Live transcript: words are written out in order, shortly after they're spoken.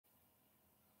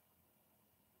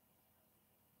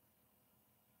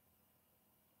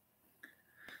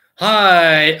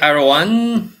Hi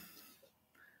everyone.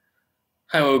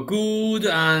 Have a good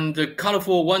and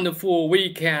colorful, wonderful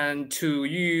weekend to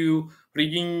you.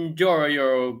 Please enjoy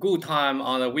your good time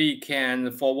on the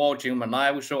weekend for watching my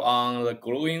live show on the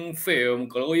glowing film,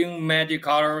 glowing magic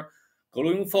color,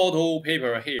 glowing photo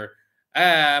paper here.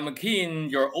 I'm King,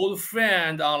 your old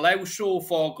friend on live show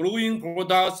for glowing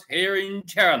products here in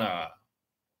China.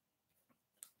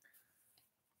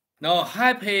 Now,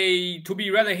 happy to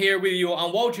be right here with you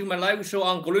on watching my live show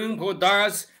on glowing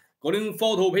products, glowing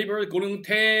photo paper, glowing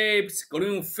tapes,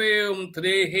 glowing film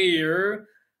today here.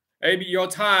 Maybe your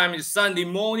time is Sunday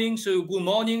morning, so good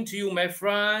morning to you, my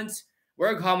friends.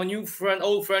 Welcome a new friend,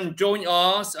 old friend, join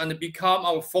us and become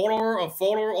our follower, a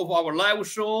follower of our live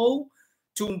show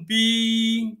to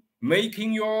be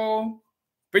making your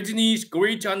business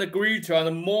greater and greater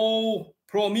and more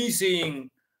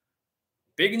promising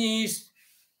business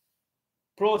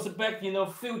prospect in the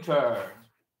future.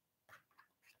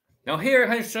 Now here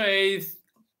I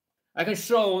can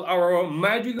show our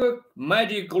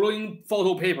magic glowing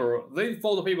photo paper. This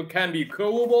photo paper can be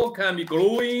curvable, can be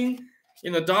glowing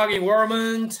in a dark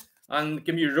environment, and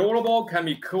can be rollable, can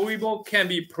be curvable, can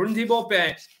be printable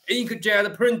by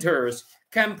inkjet printers.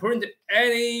 Can print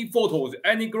any photos,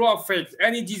 any graphics,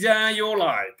 any design you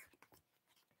like.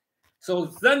 So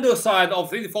the center side of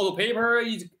this photo paper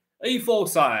is A4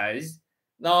 size.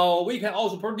 Now we can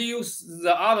also produce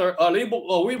the other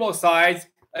label size,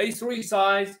 A3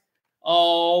 size,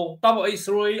 or double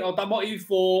A3 or double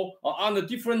A4, or on the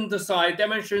different size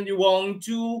dimension you want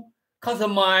to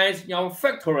customize your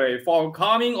factory for your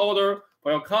coming order,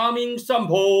 for your coming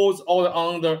samples, or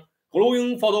on the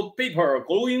glowing photo paper,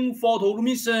 glowing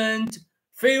photoluminescent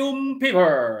film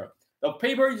paper. The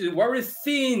paper is very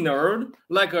thinner,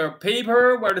 like a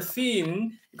paper, very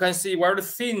thin. You can see very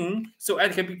thin, so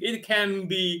it can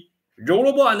be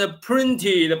rollable and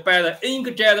printed by the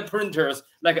inkjet printers,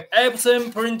 like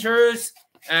Epson printers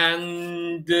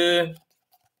and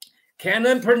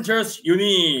Canon printers you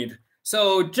need.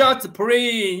 So just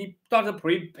prepare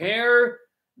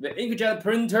the inkjet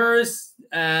printers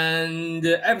and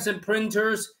Epson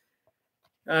printers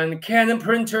and Canon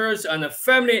printers and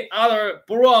family other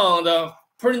brand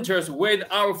printers with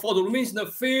our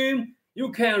photoluminescent film.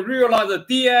 You can realize the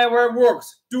DIY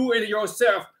works. Do it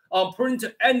yourself. Print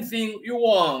anything you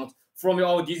want from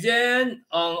your design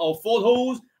or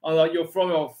photos from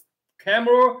your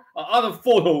camera or other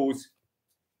photos.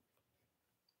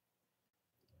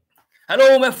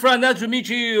 Hello, my friend. Nice to meet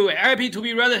you. Happy to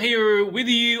be right here with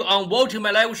you on watching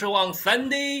my live show on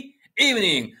Sunday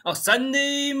evening, on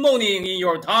Sunday morning in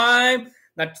your time.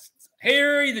 Now,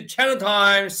 here is the channel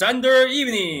time, Sunday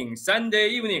evening.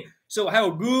 So have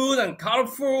a good and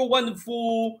colorful,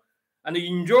 wonderful, and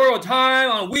enjoy your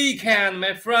time on weekend,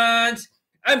 my friends.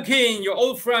 I'm King, your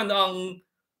old friend on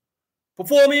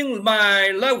performing my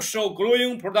live show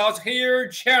glowing products here,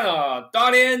 China,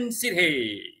 Dalian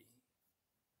City.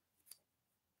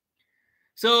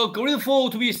 So grateful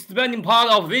to be spending part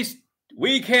of this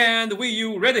weekend with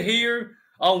you right here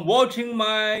on watching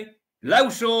my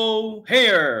live show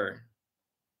here.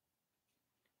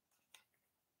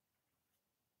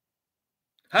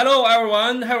 Hello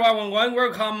everyone,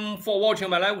 welcome for watching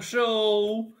my live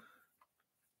show.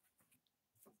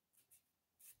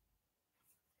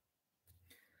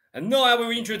 And now I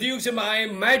will introduce my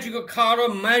magic color,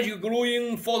 magic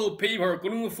glowing photo paper,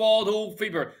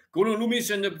 glowing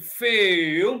luminescent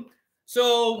film.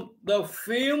 So the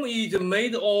film is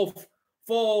made of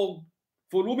for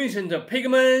luminescent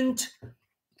pigment.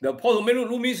 The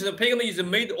photoluminescent pigment is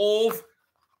made of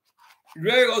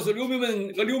rare earth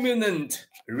illuminant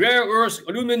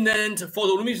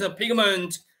photoluminescent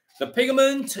pigment. The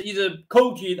pigment is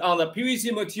coated on the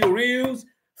PVC materials,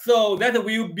 so that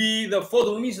will be the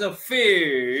photoluminescent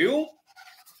film.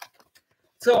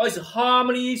 So it's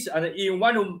harmless and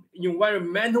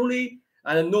environmentally,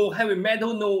 and no heavy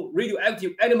metal, no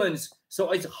radioactive elements.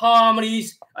 So it's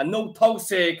harmless and no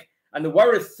toxic and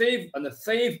very safe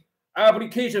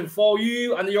application for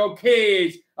you and your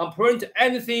kids, and print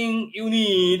anything you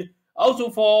need.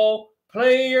 Also for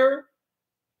player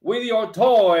with your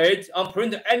toys, and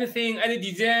print anything, any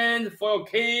design for your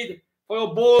kid, for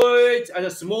your boys, and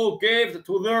a small gift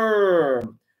to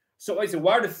them. So it's a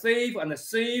very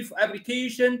safe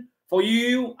application for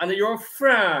you and your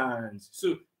friends.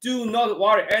 So do not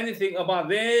worry anything about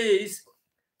this.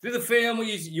 This film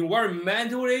is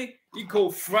environmentally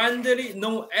eco-friendly,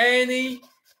 no any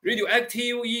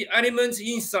radioactive elements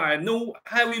inside, no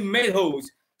heavy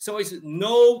metals. So it's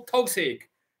no toxic.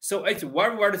 So it's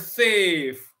very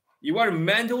safe,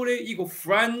 environmentally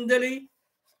eco-friendly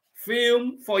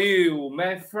film for you,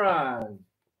 my friend.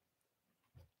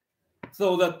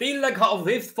 So the daylight color of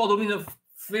this photoluminescent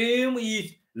film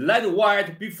is light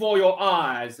white before your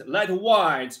eyes, light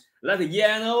white, light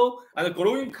yellow, and the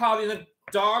glowing color in the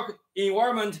dark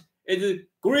environment is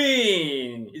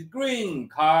green. It's green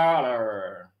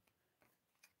color.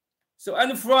 So,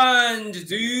 and friends,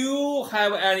 do you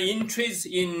have any interest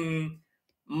in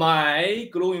my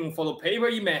glowing photo paper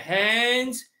in my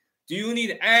hands? Do you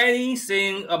need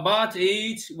anything about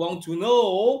it? Want to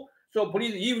know? So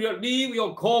please leave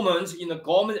your comments in the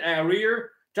comment area.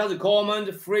 Just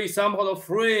comment free sample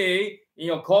free in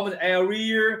your comment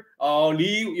area, or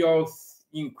leave your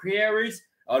inquiries,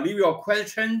 or leave your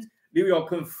questions, leave your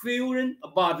confusion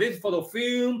about this photo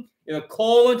film in the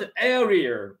comment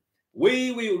area.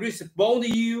 We will respond to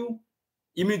you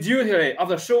immediately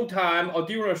after showtime or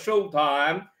during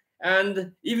showtime.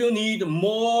 And if you need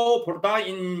more product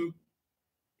in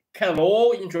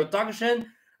catalog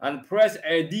introduction and price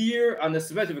idea and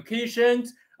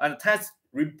specifications and test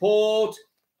report,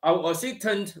 our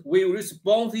assistant will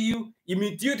respond to you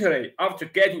immediately after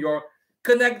getting your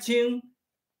contacting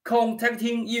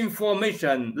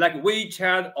information like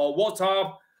WeChat or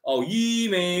WhatsApp or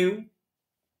email.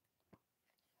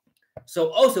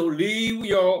 So also leave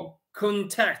your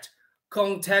contact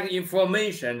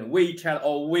information, WeChat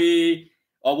or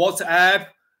WhatsApp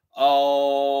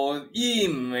or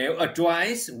email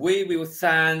address. We will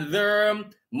send them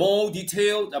more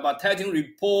details about testing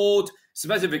report,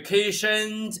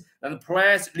 specifications, and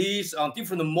price list on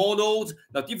different models,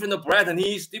 the different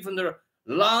brightness, different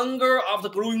longer after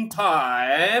glowing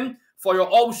time. For your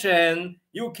option,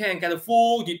 you can get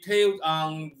full details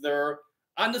on the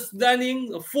understanding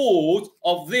the food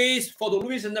of this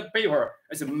photoluminescent paper.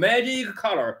 It's a magic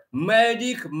color,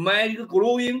 magic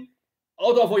glowing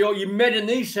out of your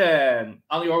imagination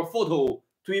on your photo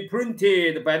to be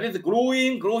printed by this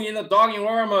glowing in the dark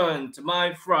environment,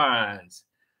 my friends.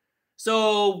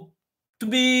 So to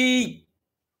be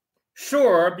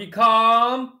sure,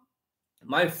 become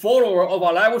my follower of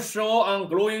a live show on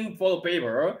glowing photo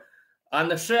paper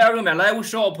and sharing my live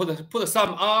show. Put a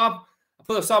thumb up.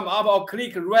 Put a thumb up or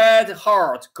click red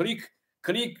heart. Click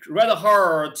red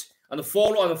heart and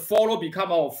follow.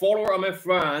 Become our follower, my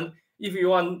friend. If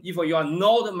you are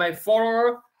not my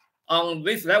follower on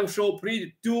this live show,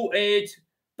 please do it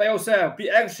by yourself.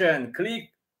 Be action. Click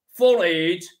follow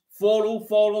it.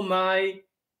 Follow my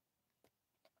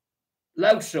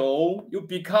live show. You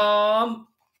become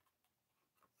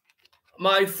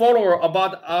my follower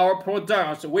about our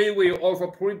products. We will also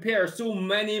prepare so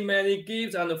many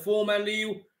gifts and format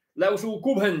live show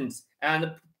coupons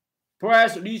and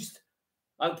price list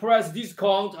and price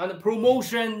discount and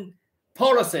promotion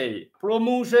policy,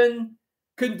 promotion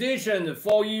condition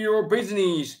for your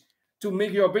business to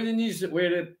make your business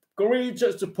with great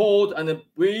support, and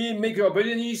we make your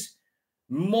business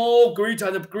more greater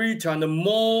and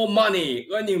more money,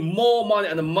 earning more money,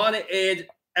 and money is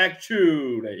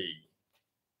actually.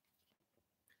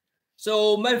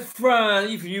 So my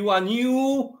friend, if you are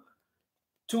new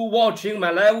to watching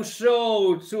my live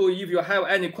show, so if you have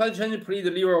any questions, please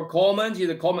leave your comment in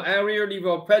the comment area. Leave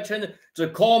your question, the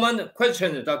comment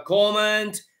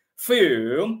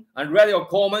field, and write your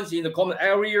comments in the comment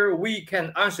area. We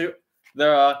can answer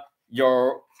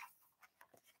your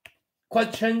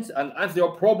questions and answer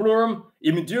your problem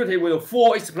immediately with a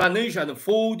full explanation and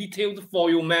full details for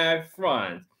you, my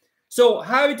friend. So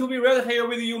happy to be right here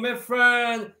with you, my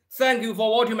friend. Thank you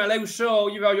for watching my live show.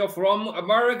 If you're from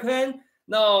American,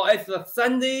 now it's a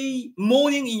Sunday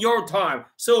morning in your time.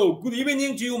 So good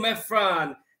evening to you, my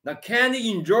friend. Now can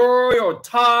you enjoy your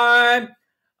time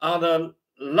on the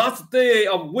last day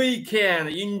of weekend?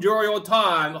 Enjoy your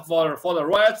time for the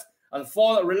rest and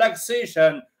for the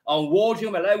relaxation on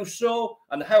watching my live show,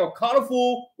 and have a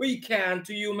colorful weekend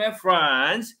to you, my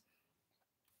friends.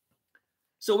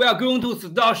 So we are going to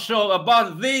start show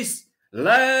about this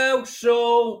live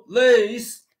show,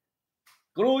 this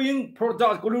glowing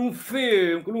product, glowing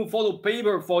film, glowing photo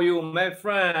paper for you, my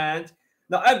friend.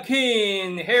 Now I'm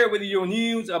King here with you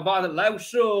news about the live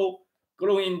show,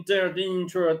 glowing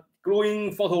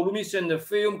photoluminescent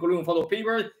film, glowing photo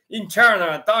paper in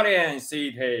China, Dalian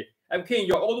City. I'm King,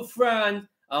 your old friend,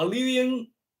 on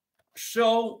living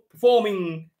show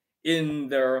performing in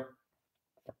the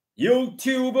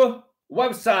YouTube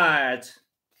website.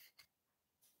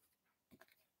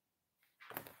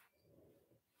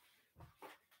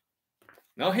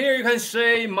 Now here you can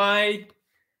see my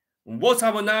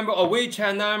WhatsApp number or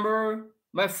WeChat number,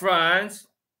 my friends.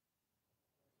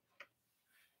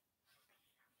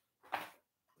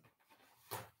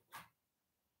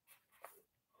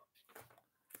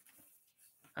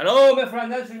 Hello, my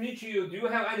friend. Nice to meet you. Do you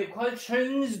have any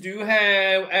questions? Do you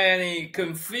have any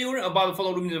confusion about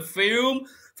photoluminescent film,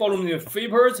 photoluminescent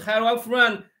papers? Hello, my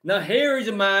friend. Now here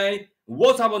is my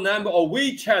WhatsApp number or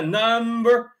WeChat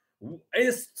number: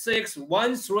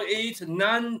 86138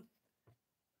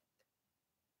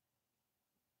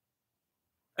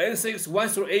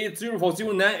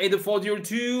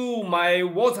 8613804098402. My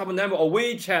WhatsApp number or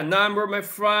WeChat number, my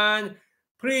friend.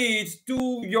 Please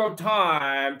take your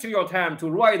time to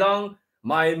write down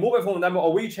my mobile phone number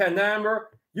or WeChat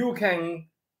number. You can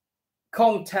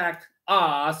contact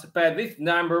us by this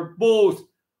number both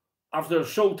after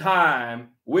show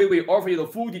time. We will offer you the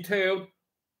full detail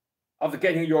of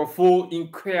getting your full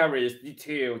inquiries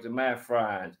details, my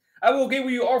friend. I will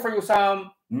offer you some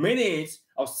minutes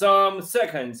or some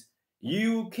seconds.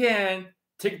 You can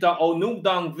take down or note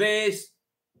down this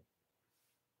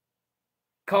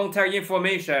contact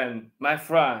information, my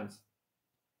friends.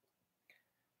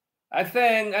 I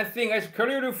think it's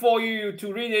clear for you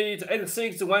to read it.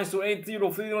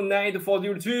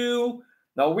 8613804098402.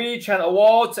 Now WeChat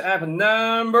WhatsApp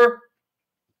number.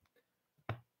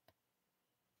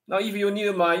 Now if you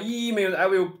need my email, I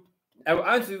will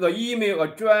answer the email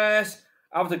address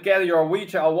after getting your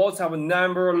WeChat or WhatsApp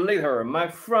number later, my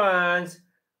friends.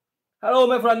 Hello,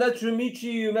 my friend. Nice to meet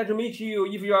you.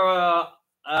 If you are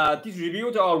a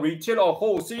distributor or retailer or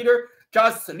wholesaler,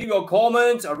 just leave your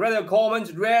comment or write your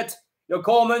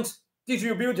comment,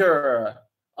 distributor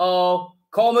or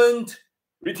comment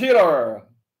retailer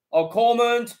or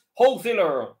comment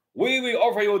wholesaler. We will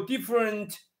offer you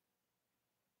different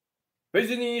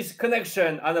business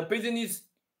connection and business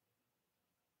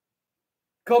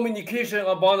communication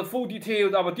about the full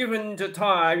details of different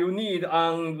type you need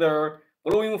on the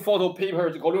glowing photo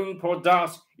papers, glowing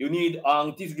products you need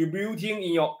on distributing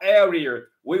in your area.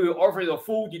 We will offer the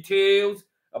full details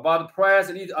about the price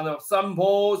list and the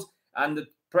samples and the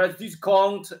price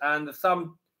discount and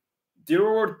some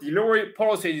delivery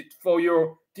policies for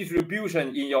your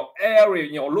distribution in your area,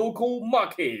 in your local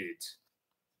market.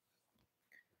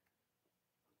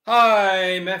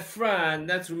 Hi, my friend.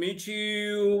 Nice to meet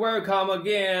you. Welcome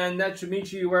again.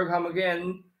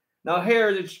 Now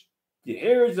here's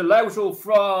the live show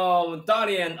from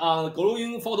Dalian on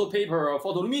glowing photo paper,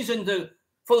 photoluminescent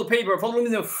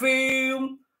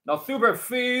film. Now super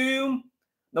film.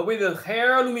 Now with the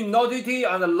higher luminosity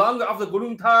and longer after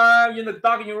glowing time in the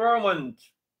dark environment.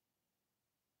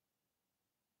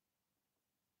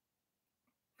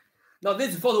 Now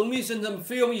this photoluminescent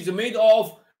film is made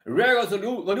of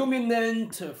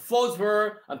luminant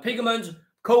phosphor and pigment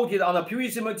coated on a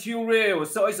PVC material,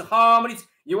 so it's harmless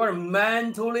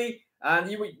environmentally,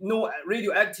 and even no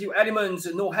radioactive elements,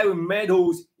 no heavy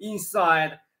metals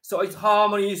inside, so it's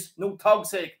harmless, no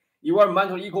toxic,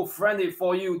 environmentally eco-friendly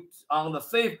for you on the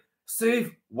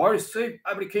very safe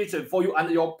application for you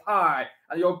and your pie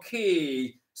and your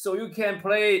kid, so you can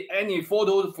play any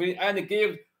photos and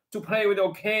gift to play with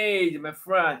your kids, my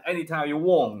friend, anytime you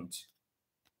want.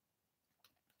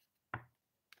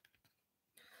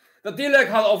 The daylight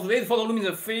color of this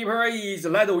photoluminescent paper is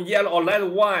light yellow or light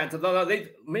white.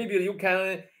 Maybe you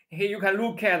can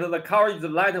look at the color is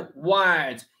light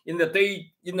white in the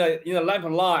day in the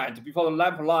lamplight before the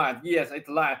lamplight. Yes, it's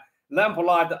light.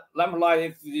 Lamplight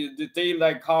is the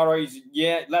daylight color is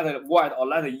light white or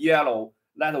light yellow,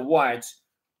 light white.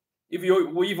 If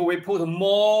we put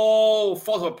more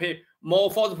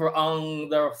phosphor on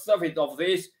the surface of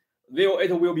this,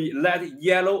 it will be light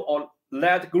yellow or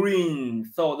light green.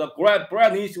 So the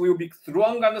brightness will be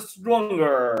stronger and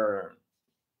stronger.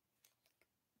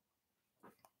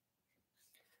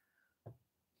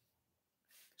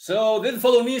 So this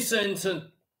photoluminescent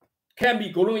can be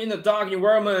glowing in the dark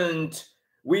environment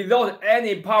without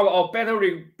any power or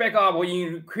battery backup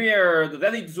required.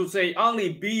 That is to say,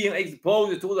 only being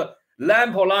exposed to the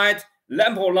lamplight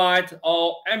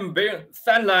or ambient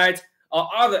sunlight or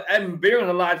other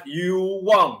ambient light you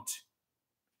want.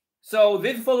 So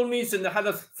this photoluminescent has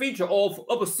a feature of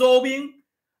absorbing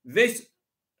this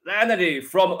energy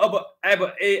from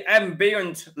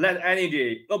ambient light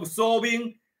energy.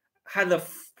 Absorbing has the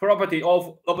property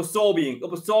of absorbing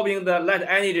the light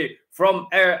energy from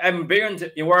ambient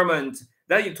environment.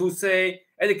 That is to say,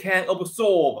 it can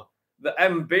absorb the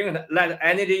ambient light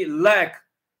energy like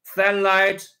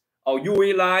sunlight or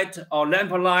UV light or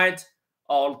lamplight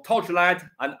or torchlight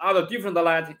and other different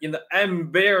light in the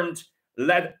ambient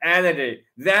light energy.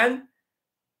 Then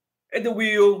it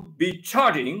will be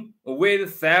charging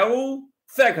with several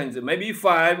seconds, maybe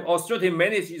 5 or 30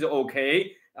 minutes is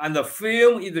okay. And the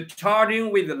film is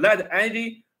charging with light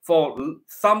energy for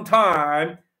some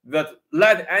time. the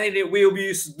light energy will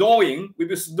be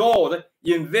stored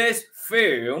in this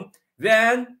film.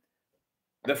 Then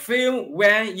the film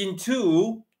went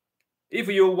into, if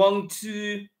you want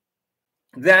to,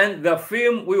 then the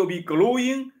film will be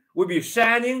glowing, will be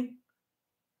shining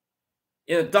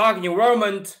in a dark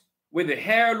environment with the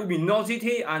hair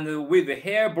luminosity and with the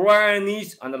hair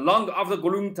brightness and long after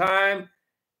glowing time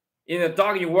in a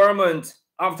dark environment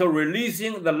after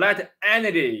releasing the light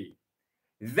energy.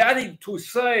 That is to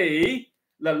say,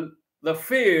 the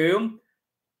film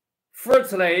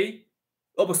firstly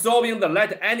absorbing the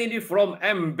light energy from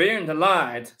ambient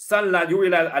light, sunlight, UV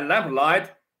light, and lamp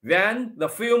light. Then the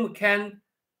film can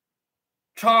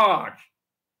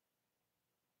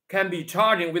be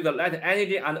charging with the light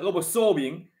energy and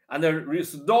absorbing and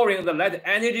restoring the light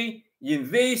energy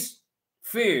in this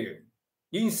film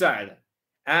inside.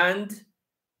 And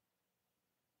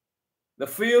the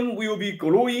film will be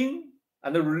glowing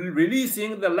and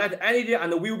releasing the light energy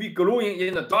and will be glowing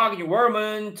in a dark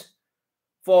environment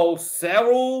for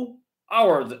several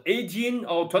hours, 18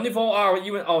 or 24 hours,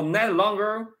 even or night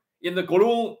longer in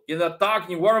the dark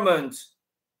environment.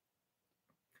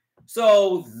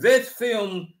 So this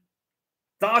film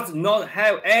does not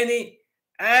have any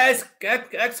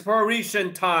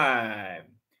expiration time.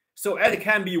 So it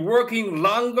can be working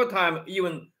longer time,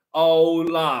 even all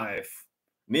life.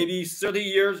 Maybe 30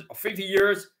 years or 50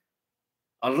 years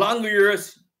or longer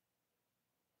years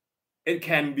it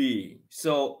can be.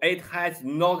 So it has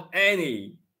not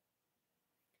any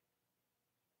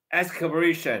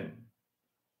expiration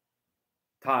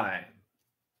time.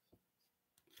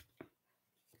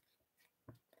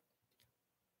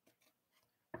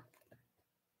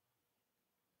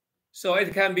 So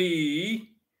it can be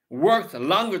worked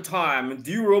longer time,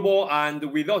 durable,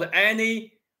 and without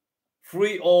any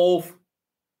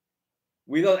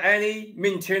without any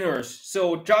maintenance.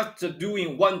 So just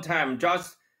doing one time,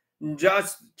 just do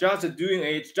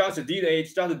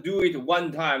it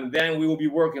one time, then we will be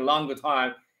working longer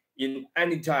time in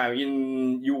any time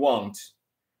you want.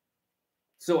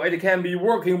 So it can be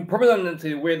working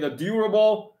permanently with a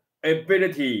durable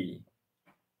ability.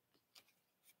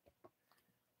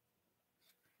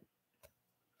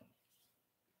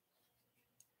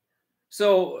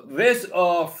 So this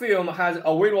film has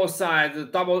a wheel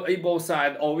side, double A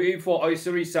side, or A4,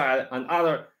 A3 side, and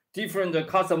other different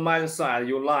customized side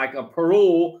you like, a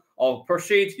pearl or per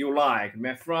sheet you like,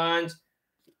 my friends.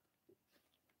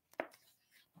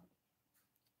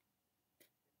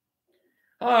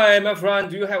 Hi, my friend.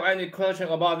 Do you have any question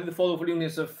about this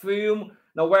photoluminescent film?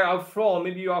 Now, where I'm from?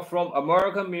 Maybe you are from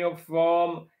America, maybe you're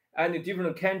from any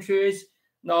different countries.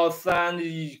 Now, send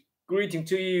greeting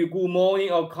to you. Good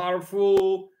morning, or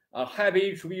colorful.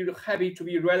 Happy to be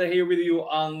right here with you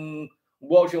on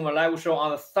watching my live show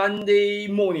on a Sunday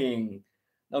morning.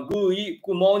 Now, good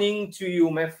morning to you,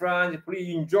 my friend.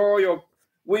 Please enjoy your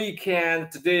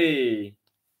weekend today.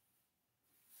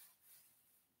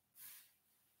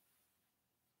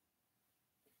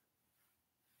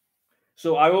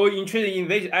 So I will interested in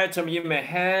this item in my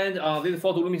hand on this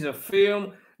photoluminescent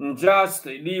film. Just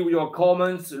leave your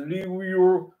comments, leave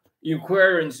your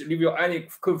inquiries, leave your any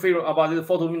feeling about this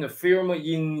photoluminescent film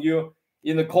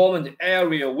in the comment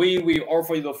area. We will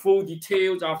offer you the full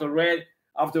details after read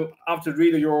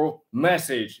your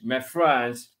message, my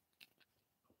friends.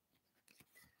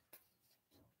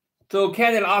 So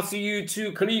Candy asks you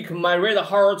to click my red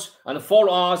heart and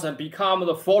follow us and become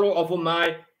the follower of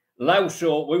my live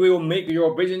show. We will make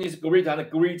your business greater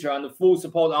and greater and full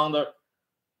support on the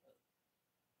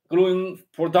growing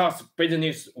products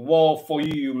business wall for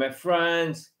you, my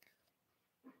friends.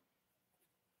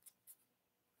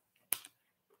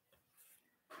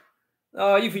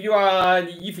 If you are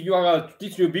a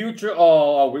distributor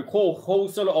or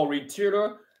wholesaler or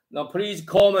retailer, now please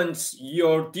comment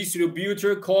your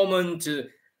distributor, comment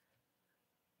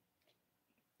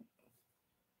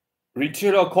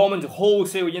retailer, comment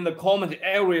wholesale in the comment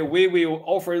area. We will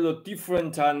offer the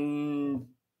different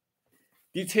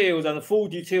details and full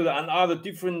details and other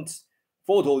different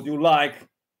photos you like.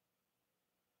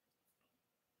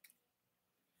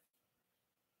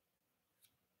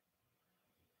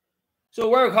 So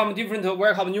welcome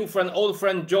new friend, old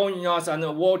friend joining us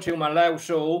and watching my live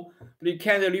show. Please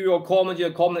kindly leave your comment in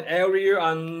the comment area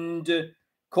and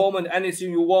comment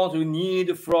anything you want to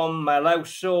need from my live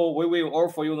show. We will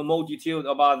offer you the more details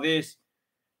about this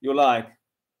you like.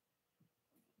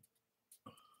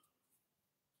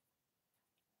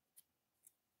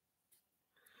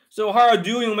 So how are you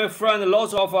doing, my friend?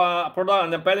 Lots of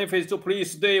product and benefits, so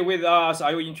please stay with us.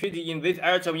 Are you interested in this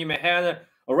item in my hand?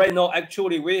 Right now,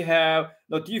 actually, we have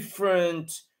the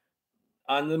different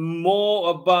and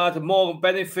more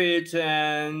benefit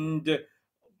and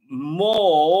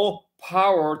more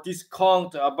power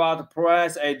discount about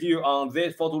price idea on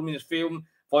this photoluminescent film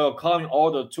for your coming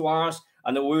order to us.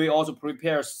 And we will also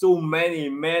prepare so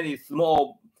many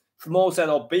small size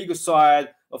or big size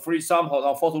of free samples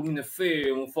of photoluminescent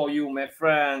film for you, my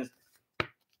friends.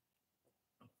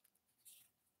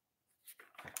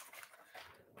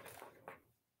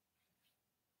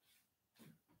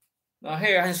 Now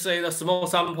here I can say the small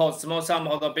sample,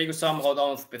 the big sample,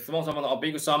 the small sample, or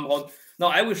big sample. Now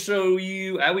I will show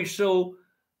you the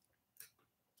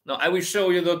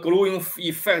glowing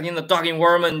effect in the dark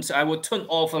environment. I will turn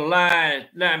off the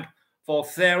lamp for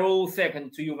several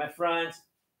seconds to you, my friends.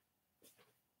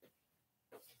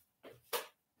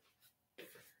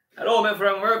 Hello, my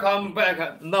friend, welcome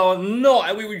back. Now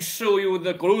I will show you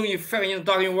the glowing effect in the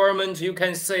dark environment. You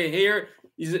can see here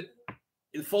is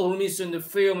photoluminescent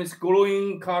film is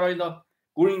glowing color in the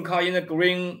glowing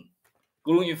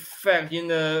effect in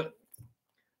the.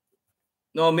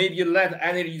 Now maybe light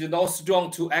energy is not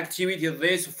strong to activate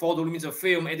this photoluminescent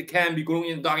film. It can be glowing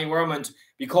in the dark environment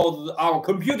because our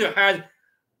computer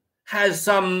has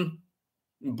some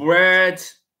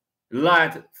bright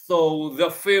light, so the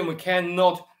film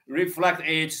cannot reflect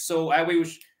it. So I will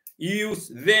use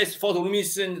this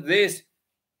photoluminescent this.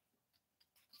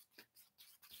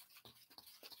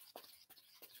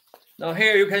 Now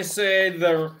here you can see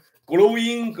the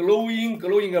glowing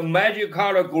magic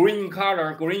color, green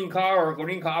color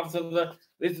after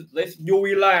this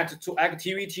UV light to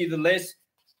activate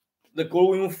the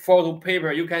glowing photo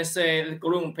paper. You can say the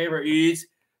glowing paper is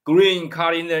green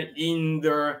color in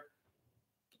the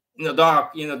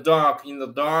dark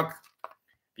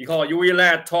because UV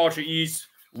light torch is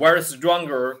very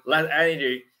stronger light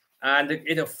energy and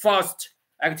it fast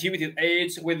activated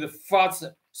it with fast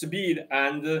speed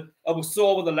and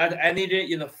absorb the light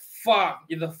energy in the fast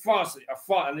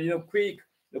and quick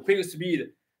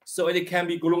speed, so it can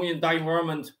be glowing in the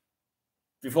environment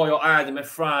before your eyes, my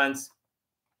friends.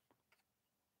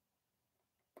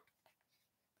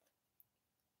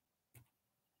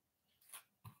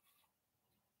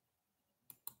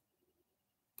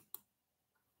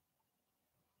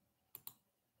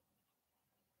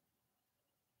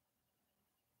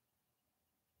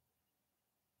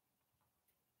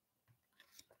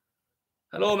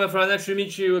 Hello, my friend. Nice to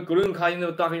meet you. Glowing color in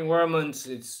the dark environment.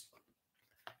 It's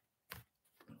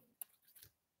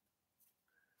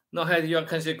now here you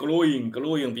can say glowing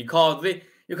because this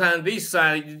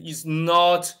side is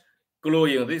not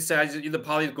glowing. This side is the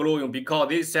part is glowing because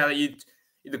this side is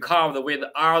covered with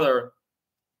other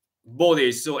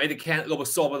bodies, so it can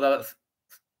absorb the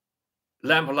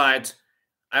lamp light,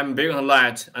 ambient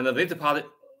light, and this part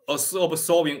also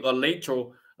absorbing a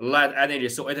little light energy,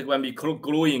 so it can be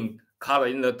glowing color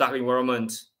in the dark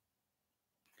environment.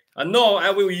 And now I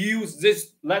will use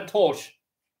this light torch.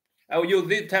 I will use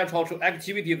this light torch to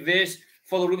activate this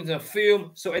photoluminescent film,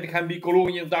 so it can be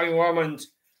glowing in the dark environment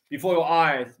before your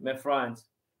eyes, my friends.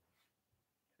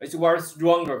 It's very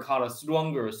stronger color,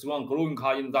 strong glowing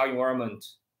color in the dark environment.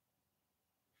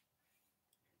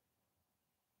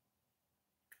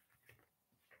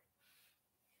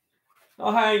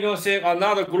 Now here you can see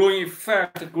another glowing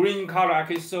effect, green color. I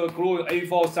can show glowing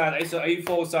A4 side. It's an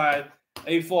A4 side.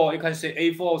 A4, you can see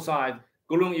A4 side.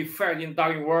 Glowing effect in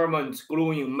dark environment,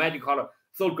 glowing magic color.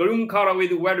 So green color with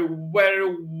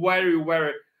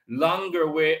very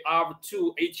longer way up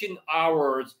to 18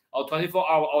 hours or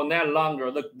 24 hours or not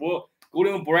longer. The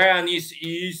glowing brightness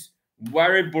is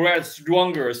very bright,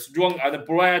 strong and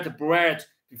bright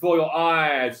before your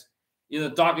eyes in the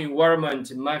dark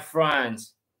environment, my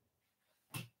friends.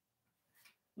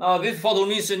 Now this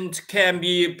photoluminescent can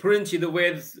be printed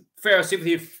with fair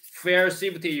safety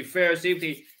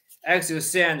exit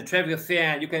sand, traffic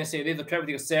sand. You can see this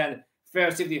traffic sand, fair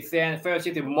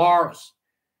safety marks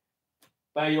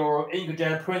by your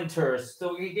inkjet printers.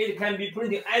 So it can be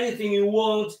printing anything you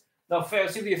want. The fair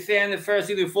safety sand, fair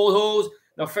safety photos,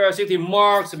 the fair safety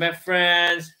marks, my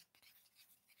friends.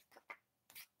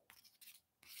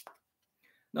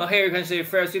 Now here you can see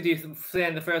fair safety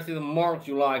sand, fair safety marks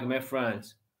you like, my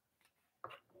friends.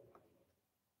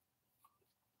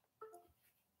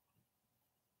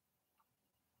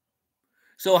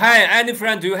 So hi, any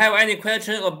friend, do you have any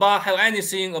question about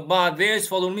anything about this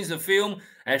photoluminescent film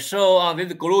I show on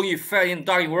this glowing effect in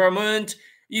dark environment?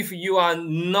 If you are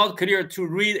not clear to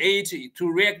read it,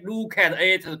 look at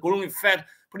it, the glowing effect,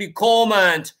 please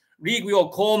comment, leave your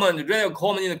comment in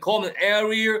the comment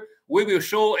area. We will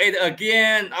show it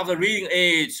again after reading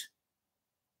it.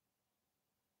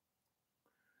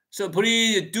 So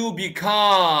please do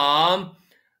become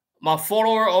my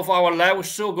follower of our live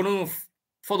show, going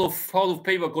photo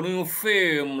paper, going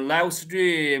film, live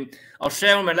stream, or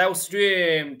share my live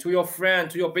stream to your friend,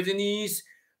 to your business.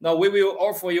 Now we will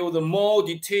offer you the more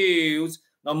details,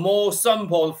 the more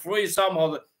sample, free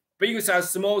sample, big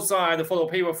size, small size photo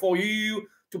paper for you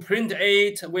to print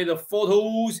it with the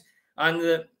photos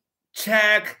and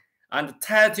check and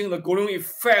testing the glowing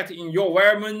effect in your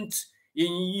environment,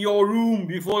 in your room,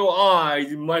 before your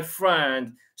eyes, my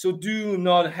friend. So do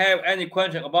not have any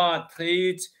question about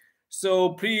it. So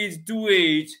please do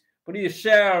it. Please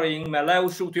sharing my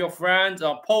live show to your friends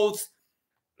or post.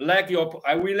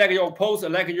 I will like your post,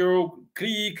 like your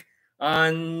click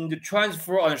and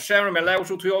transfer and share my live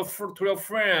show to your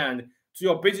friend, to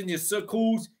your business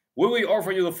circles. We will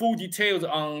offer you the full details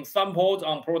on samples,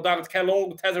 on product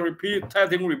catalog,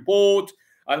 testing report,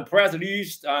 and price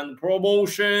list, and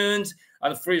promotions,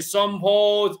 and free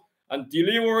samples, and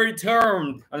delivery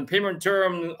term, and payment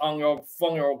term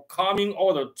from your coming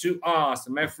order to us,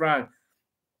 my friend.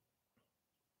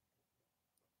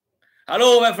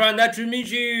 Hello, my friend. Nice to meet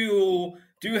you.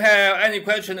 Do you have any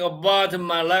question about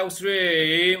my live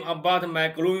stream, about my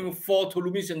glowing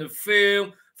photoluminescent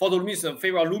film, photoluminescent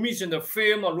film, or luminescent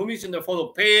film, or luminescent photo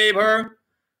paper?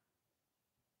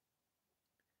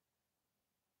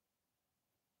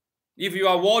 If you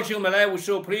are watching my live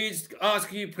show, please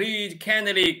please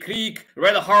kindly click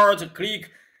red heart, click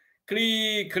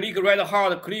red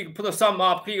heart, put a thumb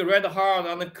up, click red heart,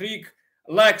 and click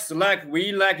likes,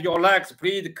 we like your likes.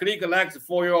 Please click likes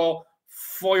for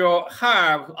your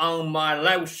help on my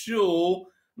live show,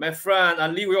 my friend,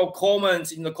 and leave your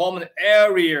comments in the comment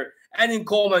area. Any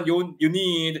comment you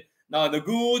need. Now the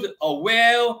good or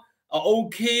well or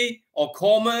okay or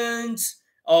comments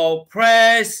or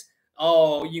press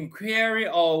or inquiry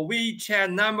or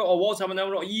WeChat number or WhatsApp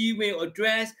number or email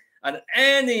address, and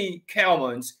any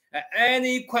comments,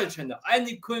 any question,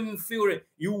 any confusion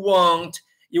you want,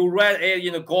 you write it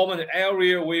in the comment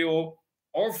area. We will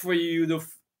offer you the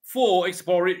full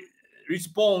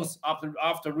response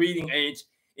after reading it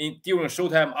during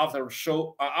showtime, after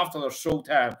the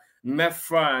showtime, my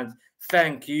friend.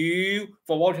 Thank you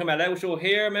for watching my live show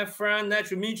here, my friend. Nice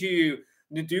to meet you.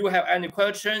 Do you have any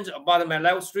questions about my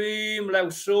live stream,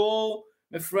 live show,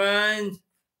 my friend?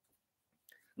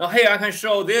 Now here I can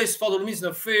show this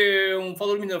photoluminescent film,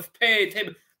 photoluminescent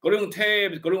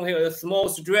tape, glowing here, a small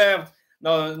strap.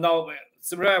 Now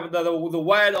strap, the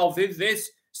width of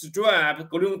this strap,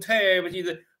 glowing tape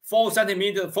is 4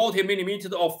 centimeters, 40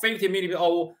 millimeters, or 50 millimeters,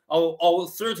 or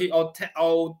 30 or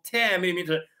 10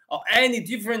 millimeters, or any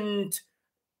different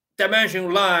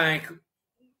dimension like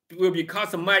will be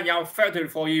customized in our factory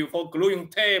for you, for gluing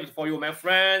tapes for you, my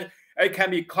friend. It can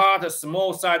be cut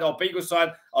small side or bigger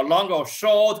side, or long or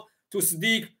short, to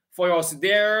stick for your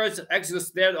stairs, exit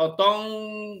stairs, or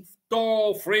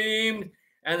door frame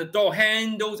and door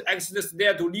handles, exit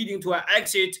stair to leading to an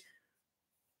exit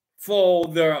for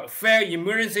the fire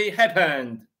emergency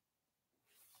happened.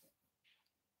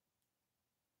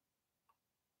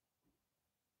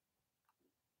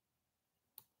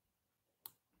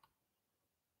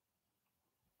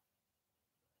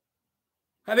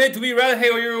 Happy to be right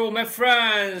here with you, my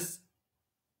friends.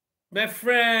 My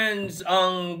friends,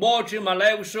 watching my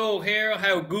live show here,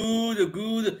 have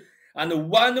good and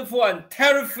wonderful and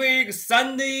terrific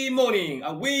Sunday morning,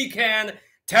 a weekend,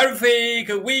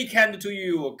 terrific weekend to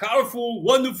you, colorful,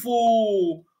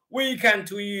 wonderful weekend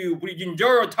to you. Please enjoy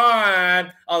your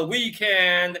time on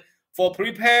weekend for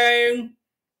preparing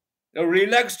a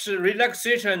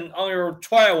relaxation on your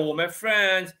travel, my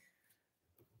friends.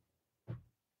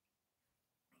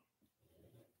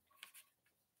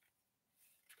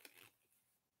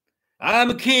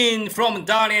 I'm keen from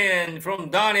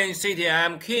Dalian City.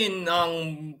 I'm keen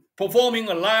on performing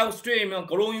a live stream on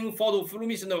glowing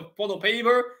photoluminescent photo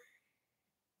paper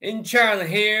in China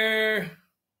here.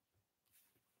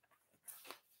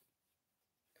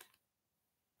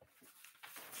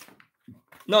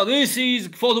 Now this is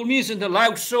photoluminescent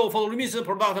live show, photoluminescent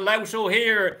product live show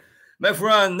here. My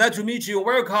friend, nice to meet you.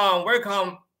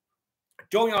 Welcome.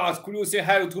 Join us. Could you say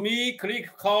hello to me?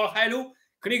 Click call hello.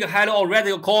 Click hello or write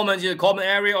your comments in the comment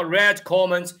area, or write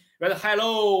comments. Write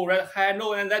hello,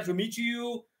 and nice to meet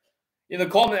you in the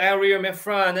comment area, my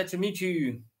friend. Nice to meet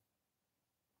you.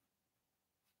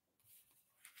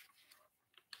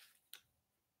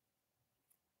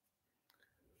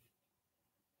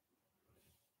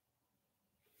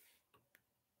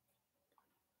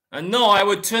 And now I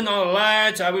will turn on the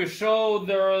light. I will show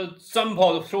the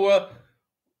sample through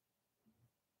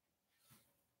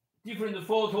different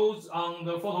photos on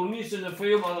the photoluminescent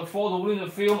film, on the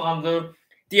photoluminescent film, on the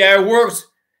DIY works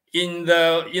in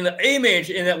the image,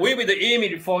 in the vivid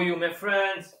image for you, my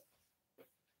friends.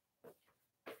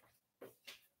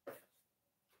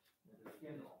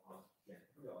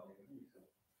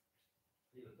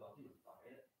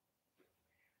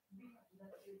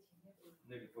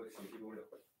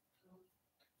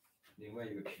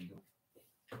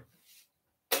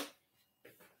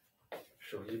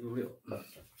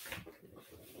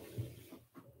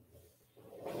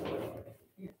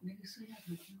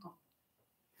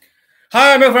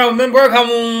 Hi, my friend,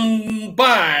 welcome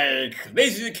back.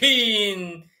 This is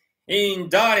King in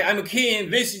Dali. I'm King.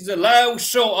 This is a live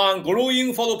show on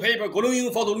glowing photo paper,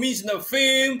 glowing photoluminescent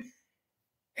film.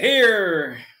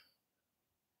 Here.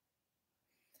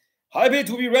 Happy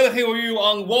to be right here with you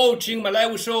on watching my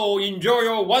live show. Enjoy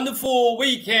your wonderful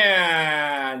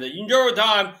weekend. Enjoy your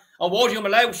time on watching my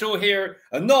live show here.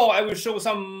 And now I will show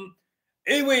some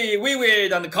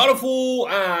vivid and colorful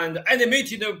and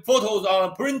animated photos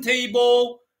on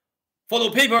printable photo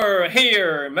paper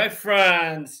here, my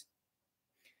friends.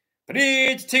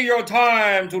 Please take your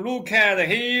time to look at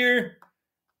here.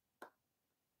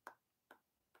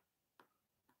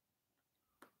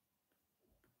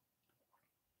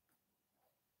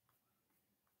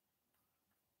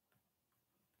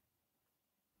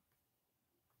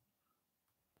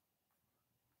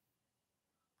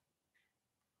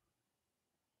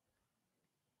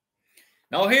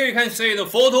 Now here you can see the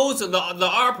photos, the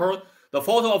upper, the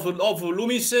photo of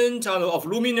luminescent and of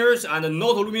luminous and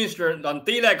not luminescent and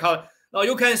daylight color. Now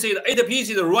you can see the 8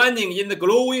 pieces running in the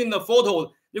glowing the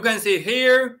photo. You can see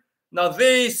here. Now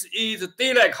this is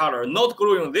daylight color, not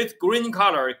glowing. This green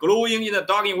color, glowing in the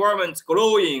dark environment,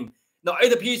 glowing. Now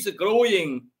 8 pieces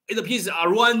glowing. 8 pieces are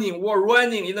running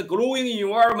in the glowing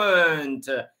environment.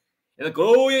 In the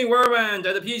glowing environment,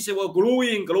 8 pieces were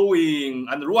glowing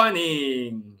and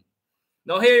running.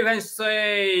 Now here you can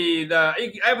see the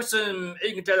Epson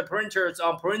inkjet printers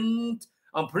are printing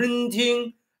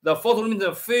the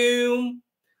photoluminescent film.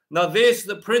 Now this is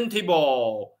the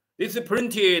printable. This is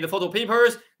printed photo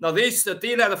papers. Now this is the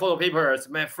daylight photo papers,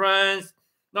 my friends.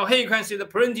 Now here you can see the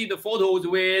printed photos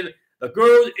with the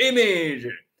girl's image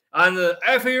and the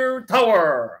Eiffel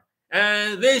Tower.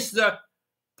 And this is the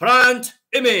plant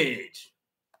image.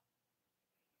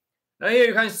 Now here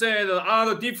you can see the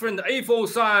other different A4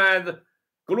 size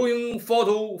glowing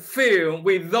photo film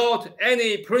without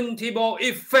any printable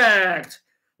effect.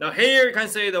 Now here you can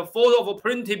see the photo of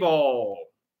printable.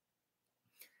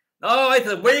 Now it's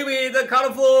vivid,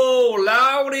 colorful,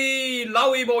 lovely,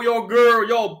 lovable. Your girl,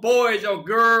 your boys, your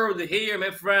girls here,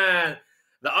 my friend.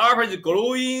 The upper is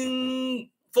glowing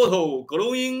photo,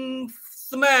 glowing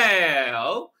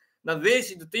smell. Now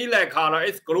this is the daylight color.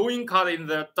 It's glowing color in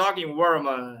the dark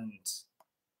environment.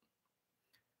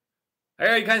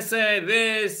 Here you can see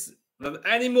this, the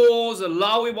animals, the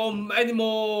lovable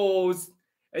animals.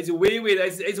 It's vivid,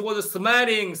 it was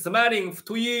smiling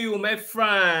to you, my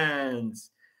friends.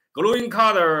 Glowing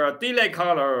color, daylight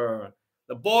color.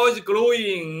 The boys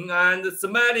glowing and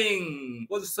smiling,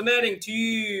 was smiling to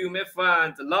you, my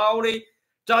friends. Lovely,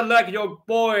 just like your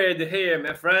boy here,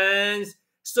 my friends.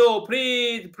 So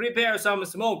please prepare some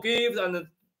small gifts and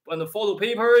photo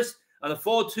papers and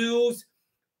photos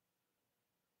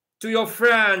to your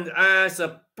friend as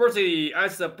a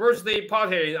birthday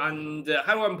party and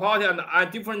Halloween party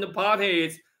and different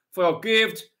parties for a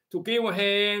gift to give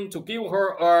him, to give her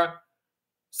a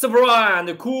surprise,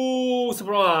 a cool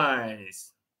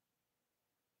surprise.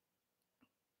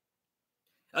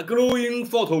 A glowing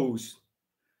photos.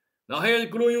 Now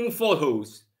here's glowing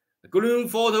photos. The glowing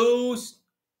photos,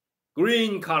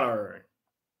 green color.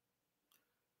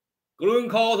 Glowing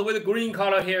color with green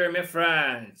color here, my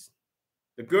friends.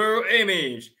 The girl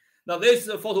image. Now this is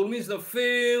a photoluminescent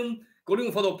film,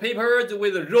 glowing photo papers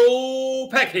with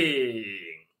roll packing.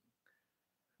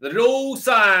 The roll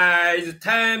size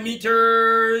 10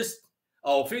 meters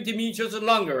or 50 meters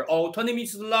longer or 20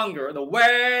 meters longer. The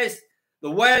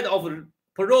width of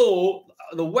per roll,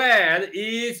 the width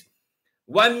is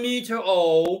 1 meter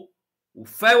or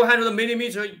 500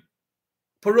 millimeters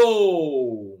per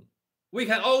roll. We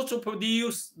can also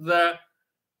produce the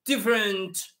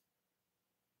different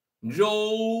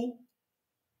roll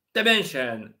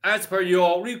dimension as per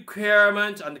your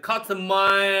requirement and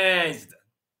customized.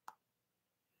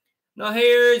 Now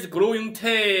here is glowing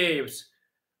tapes.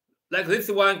 Like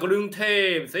this one, glowing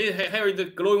tapes. Here is the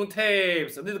glowing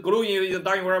tapes. This is glowing in the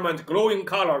dark environment, glowing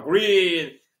color,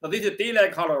 green. Now this is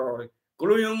daylight color,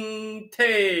 glowing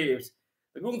tapes.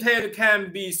 The glowing tape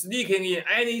can be sticking in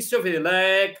any surface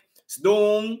like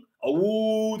stone or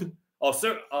wood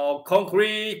or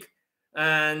concrete.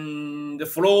 and the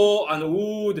floor and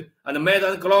wood and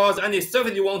metal and glass, any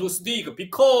surface you want to stick,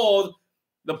 because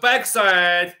the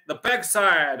backside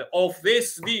of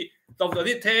this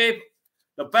tape,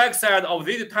 the backside of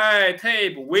this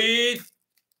tape with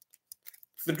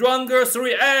stronger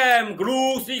 3M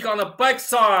glue stick on the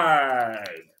backside.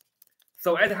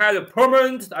 So it has a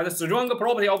permanent and stronger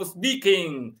property of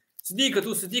sticking. Stick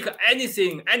to stick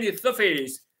anything, any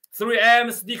surface.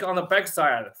 3M stick on the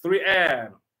backside.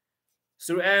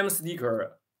 3M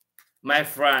sticker. My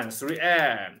friend,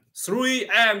 3M.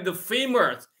 3M, the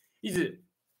famous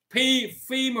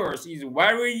is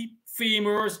very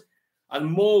famous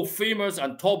and more famous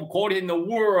and top quality in the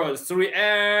world.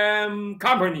 3M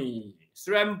company,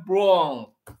 3M brand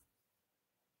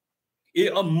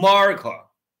in America.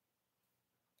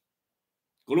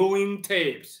 Gluing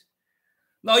tapes.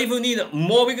 Now, if you need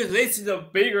more, because this is a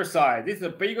bigger size,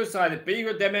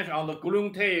 bigger dimension on the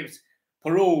gluing tapes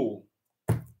Pro.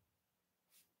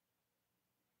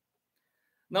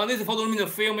 Now, this photoluminescent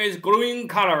film is gluing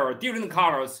color, different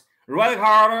colors: red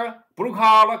color, blue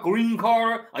color, green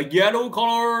color, a yellow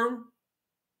color.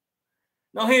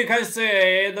 Now, here you can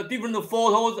see the different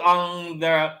photos on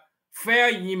the fire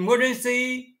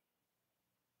emergency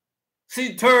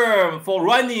system for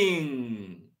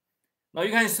running. Now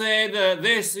you can say that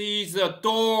this is a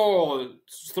door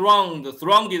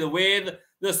surrounded with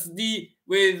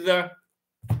the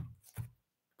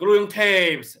gluing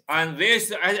tapes, and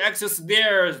this access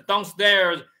stairs,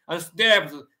 downstairs, and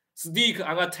steps stick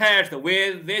and attached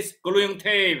with these gluing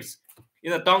tapes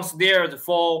in the downstairs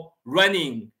for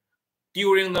running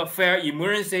during the fire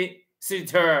emergency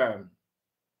system.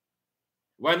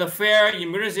 When the fire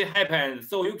emergency happens,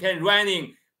 so you can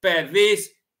running by this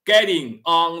getting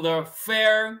on the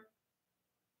fire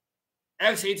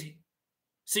exit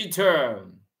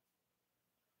system.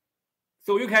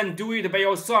 So you can do it by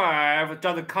yourself,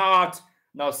 just cut,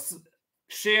 now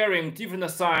sharing different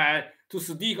side to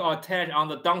stick or attach on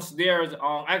the downstairs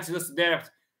on exit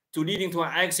steps to leading to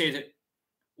an exit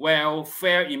while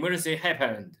fire emergency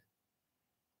happened.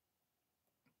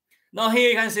 Now here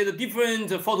you can see the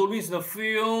different photoluminescent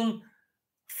film,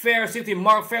 fire safety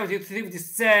mark, fire safety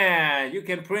sign. You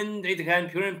can print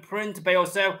it, print by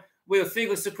yourself with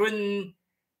thick screen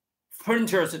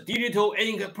printers, digital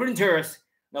ink printers,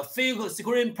 the thick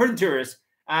screen printers,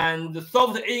 and the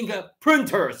soft ink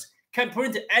printers can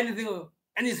print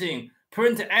anything,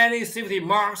 print any safety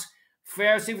marks,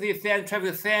 fire safety sign,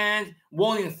 traffic signs,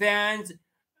 warning signs,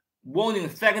 warning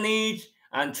signage,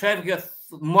 and traffic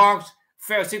marks,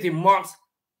 fire safety marks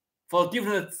for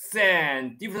different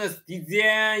sign, different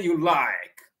design you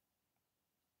like.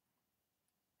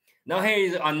 Now here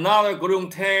is another gluing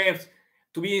tape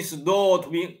to be installed,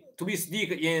 to be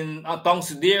stick in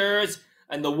downstairs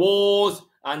and the walls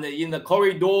and in the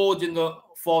corridors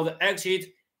for the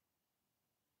exit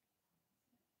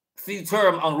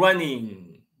system on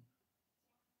running.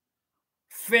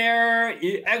 Fire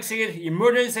exit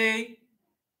emergency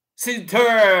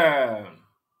system.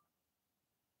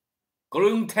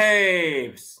 Gluing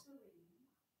tapes.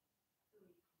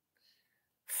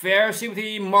 Fire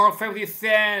safety mark 50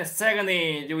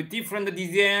 signage with different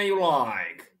design you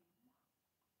like.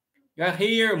 You can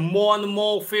hear more and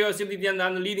more fire safety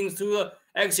design leading to the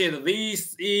exit.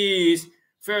 This is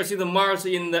fire safety marks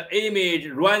in the image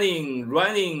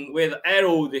running with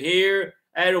arrows here,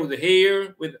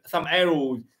 with some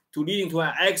arrows to leading to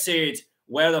an exit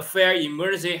where the fire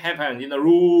emergency happened in the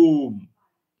room.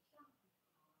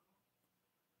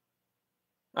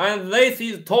 And this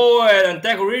is toy and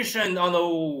decoration on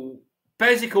the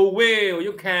bicycle wheel.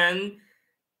 You can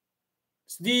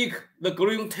stick the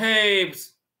gluing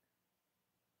tapes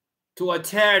to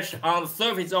attach on the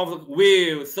surface of the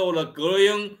wheel, so the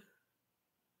gluing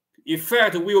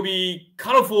effect will be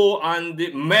colorful and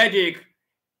magic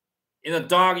in a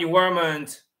dark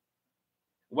environment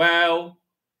while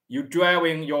you're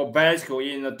driving your bicycle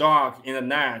in the dark, in the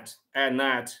night, at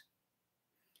night.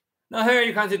 Now here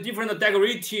you can see different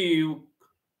decorative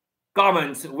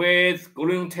garments with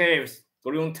gluing tapes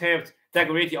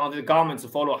decorated on the garments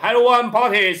for the Halloween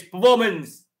parties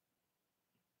performance.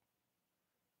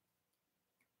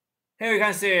 Here you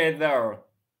can see the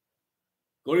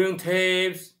gluing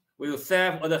tapes with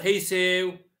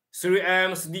self-adhesive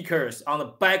 3M stickers on the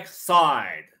back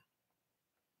side.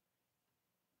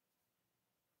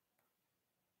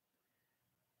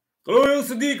 Gluing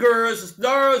stickers,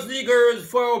 star stickers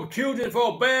for children,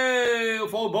 for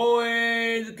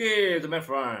boys, kids, my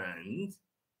friends.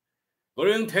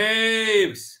 Gluing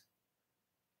tapes.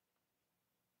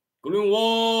 Gluing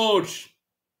watch.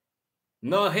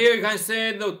 Now here you can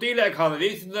see the daylight color.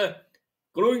 This is the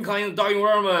glowing kind of dark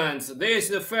environment. This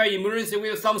is a fair emergency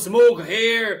with some smoke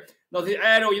here. Not the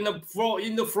arrow in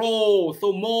the floor,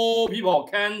 so more people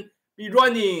can be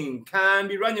running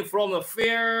from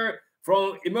the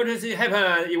from emergency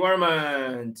happen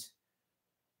environment.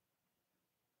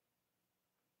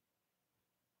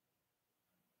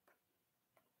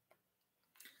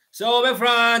 So, my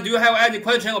friend, do you have any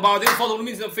question about this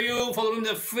photoluminescent film?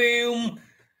 Photoluminescent film,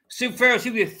 fair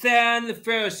safety sand,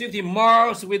 fair safety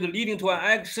marks with leading to an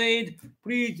exit.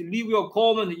 Please leave your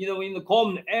comment, in the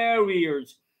comment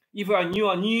areas. If you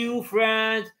are new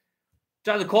friend,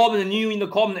 just comment new in the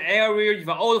comment area. If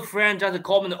you are old friend, just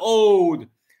comment old.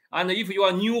 And if you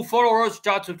are new followers,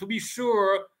 just to be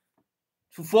sure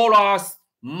to follow us,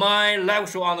 my live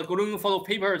show on the glowing photo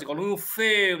papers, glowing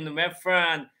film, my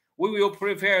friend. We will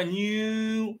prepare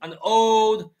new and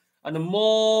old and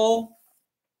more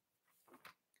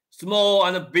small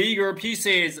and bigger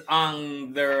pieces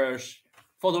on the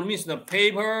photoluminescent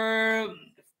paper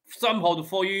sampled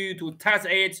for you to test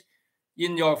it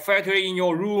in your factory, in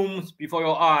your rooms, before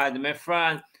your eyes, my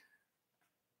friend.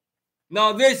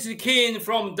 Now, this is Ken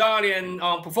from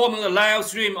Dalian performing the live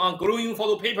stream on glowing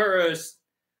photo papers.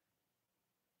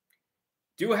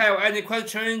 Do you have any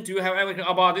questions? Do you have anything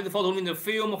about this photoluminescent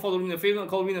film,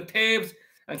 photoluminescent tapes,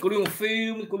 and glowing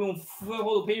film, glowing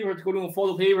photo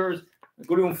papers,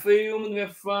 glowing film, my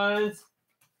friends?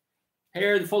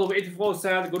 Here the photo 84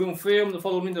 set, glowing film, the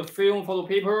photoluminescent film, photo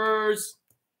papers.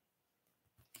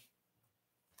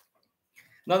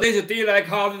 Now this is daylight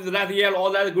color, this is light yellow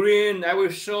or light green. I will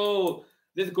show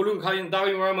this glowing color in dark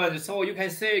environment, so you can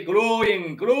say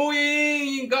glowing,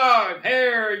 guys.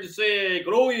 Here you say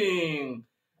glowing,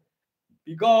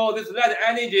 because this light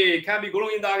energy can be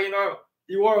glowing in dark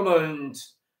environment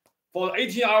for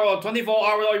 18 hours, 24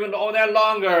 hours, or even all that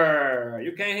longer.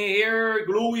 You can hear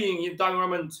glowing in dark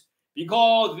environment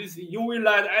because this UV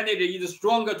light energy is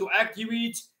stronger to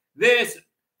activate this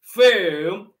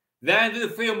film. Then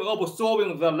this film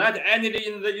absorbing the light energy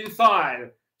in the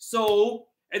inside. So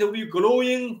it will be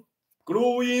glowing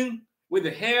with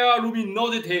higher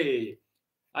luminosity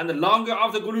and longer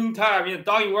after glowing time in the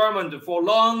dark environment for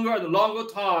longer and longer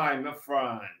time, my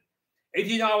friend.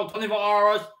 18 hours, 24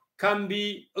 hours can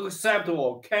be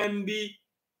acceptable, can be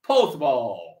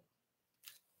possible.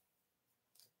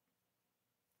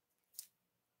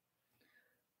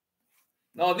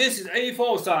 Now this is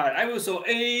A4 side. I will show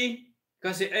A. You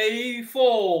can say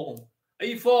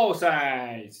A4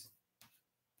 size.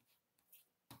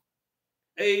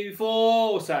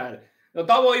 A4 size. The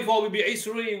double A4 will be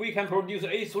A3. We can produce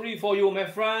A3 for you, my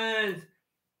friends.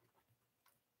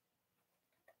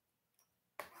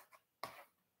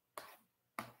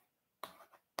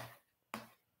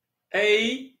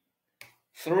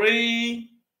 A3,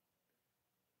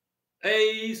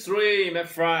 my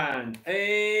friend.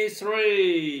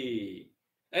 A3,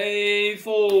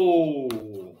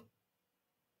 A4.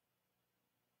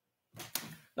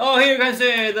 Now here you can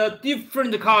see the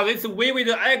different color. It's vivid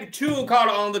actual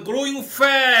color on the glowing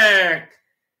fact.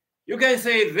 You can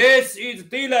say this is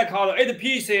daylight color, 8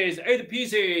 pieces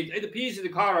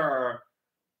color.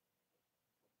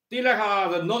 Daylight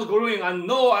color not glowing, and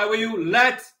now I will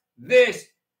let this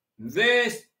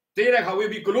daylight color will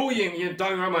be glowing in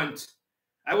dark environment.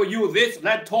 I will use this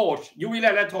light torch, UV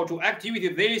light torch, to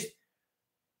activate this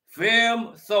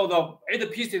film, so the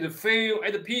 8 pieces film,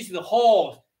 8 pieces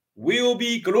hole will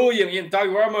be glowing in dark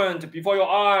environment before your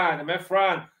eyes, my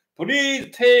friend. Please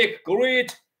take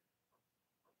great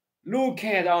look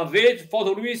at on this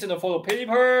photoluminescent photo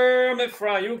paper, my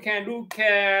friend. You can look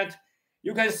at,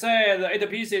 you can see the 8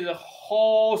 pieces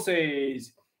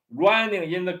horses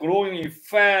running in the glowing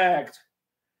effect.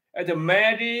 It's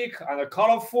magic and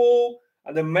colorful,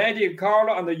 and the magic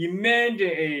color, and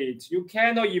imagine it. You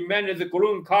cannot imagine the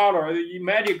glowing color, the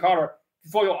magic color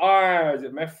before your eyes,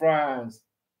 my friends.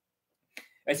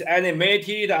 It's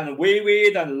animated and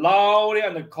vivid and loud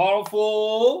and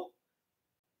colorful.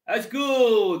 That's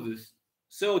good.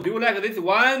 So do you like this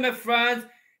one, my friends?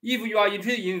 If you are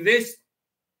interested in this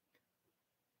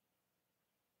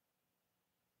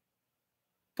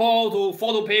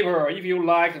photo paper, if you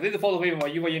like this photo paper,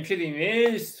 if you are interested in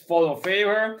this photo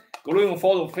paper, glowing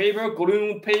photo paper,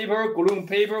 glowing paper,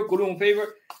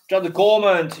 just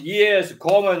comment, yes,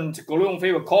 comment, glowing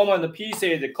paper, comment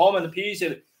pieces, comment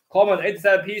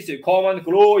 87 pieces, comment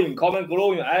glowing.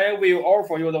 I will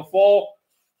offer you the 4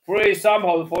 free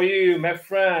samples for you, my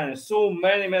friends. So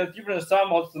many different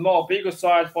samples, small, big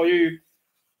size for you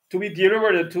to be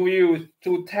delivered to you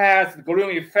to test the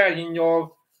glowing effect in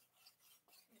your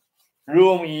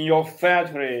room, in your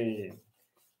factory.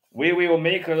 We will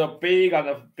make a big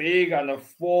and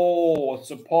full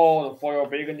support for your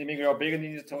beginning, make your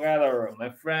beginnings together, my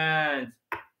friends.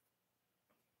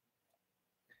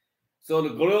 So the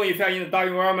glue effect in the dark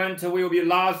environment will be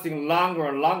lasting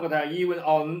longer than even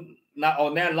or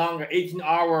not longer 18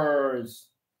 hours.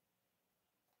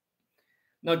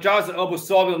 Now just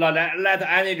absorbing that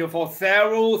energy for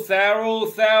several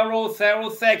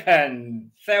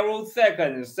seconds.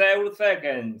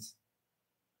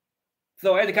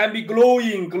 So it can be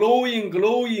glowing.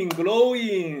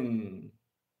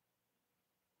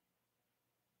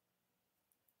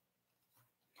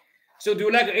 So do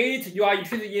you like it? You are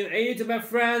interested in it, my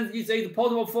friends? Is it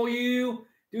possible for you?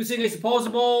 Do you think it's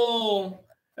possible?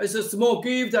 It's a small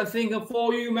gift, I think,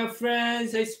 for you, my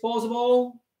friends. It's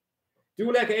possible. Do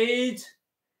you like it?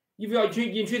 If you are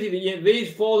interested in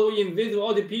this photo, in this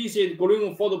all the pieces,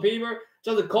 green photo paper,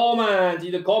 just comment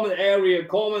in the comment area.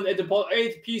 Comment at the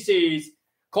 8 pieces.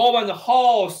 Comment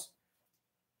house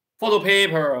photo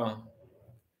paper.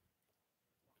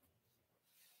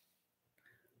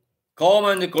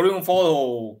 Comment green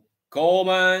photo.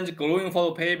 Comment green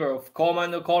photo paper.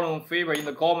 Comment column paper in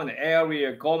the comment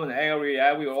area.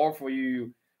 I will offer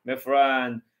you, my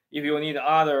friend. If you need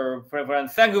other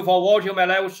friends, thank you for watching my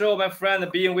live show, my friend,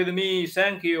 being with me.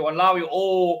 Thank you. I love you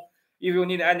all. If you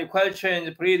need any questions,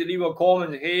 please leave a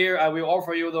comment here. I will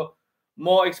offer you the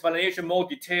more explanation, more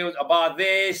details about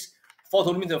this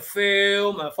photoluminescent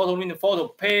film and photoluminescent photo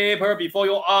paper before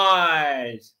your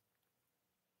eyes.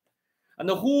 And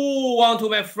who want to,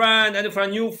 my friend, and for a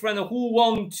new friend who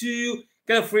want to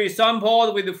get a free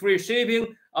sample with the free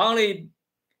shipping, only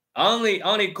comment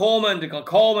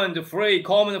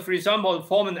free sample,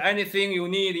 comment anything you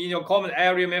need in your comment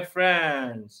area, my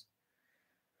friends.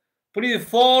 Please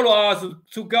follow us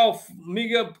to go.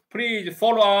 Please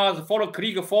follow us.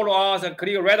 Click follow us and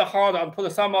click red heart and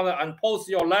put some on and post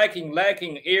your liking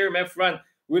here, my friend.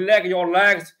 We like your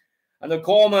likes and the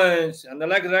comments and the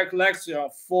likes your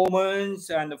comments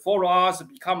and follow us,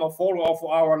 become a follower of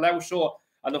our live show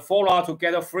and follow us to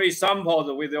get a free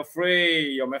sample with your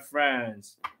free, my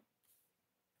friends.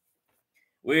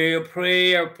 We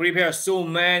prepare so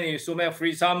many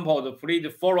free samples. Please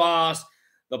follow us.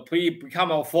 Please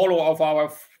become a follower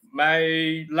of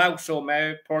my live show,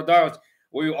 my products.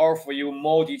 We will offer you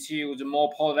more details,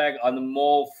 more product, and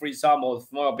more free samples,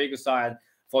 small big size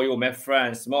for you, my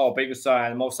friends. Small big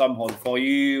size, more samples for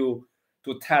you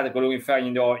to test the glowing effect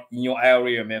in your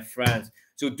area, my friends.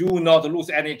 So do not lose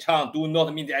any chance. Do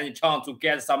not miss any chance to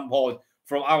get samples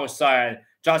from our side.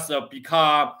 Just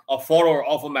become a follower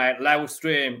of my live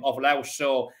stream, of live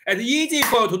show. It's easy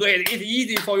for you to do it. It's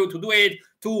easy for you to do it,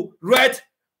 to write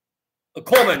a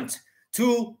comment,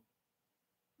 to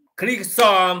click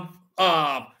some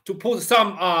to put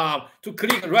some to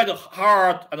click red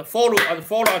heart and follow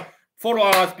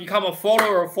us, become a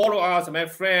follower, follow us, my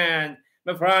friend,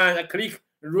 click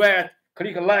red,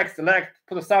 click like,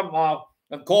 put some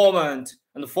comment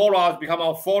and follow us, become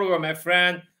a follower, my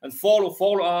friend, and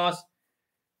follow us.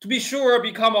 To be sure,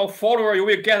 become a follower, you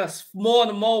will get a more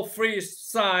and more free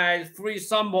size, free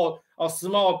sample of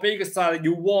small, big size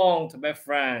you want, my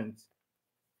friends.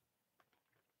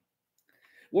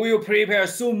 We will prepare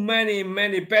so many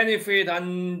benefits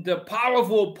and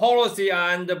powerful policy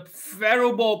and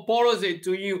valuable policy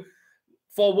to you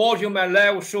for watching my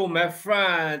live show, my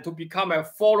friend, to become a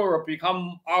follower,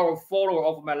 become our follower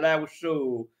of my live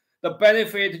show. The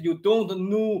benefit you don't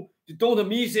know, you don't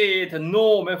miss it,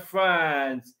 no, my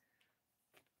friends.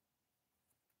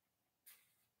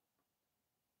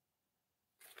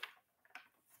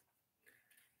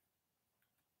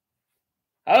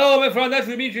 Hello, my friend, nice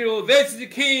to meet you. This is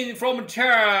King from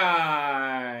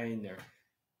China.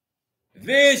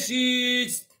 This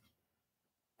is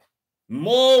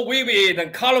more vivid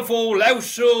and colorful live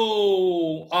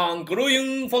show on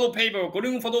glowing photo paper,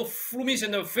 glowing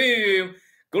photoluminescent film,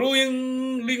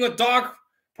 glowing in the dark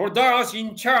products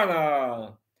in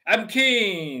China. I'm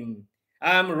King.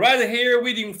 I'm right here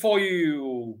waiting for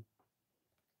you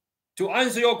to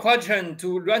answer your question,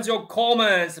 to answer your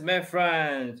comments, my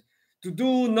friends.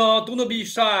 Do not be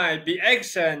shy, be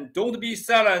action, don't be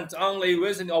silent, only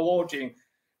listening or watching.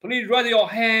 Please raise your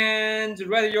hand,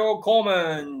 raise your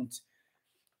comment.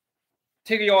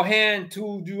 Take your hand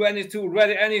to do anything, to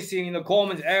write anything in the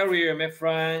comment area, my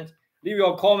friends. Leave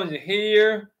your comment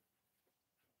here.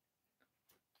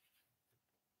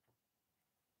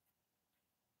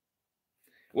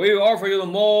 We will offer you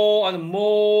more and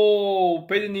more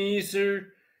business,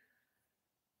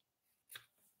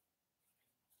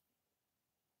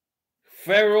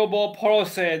 favorable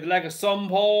policies like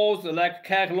samples, like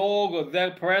catalog,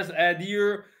 like price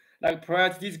idea, Like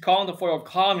press discount for your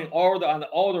coming order and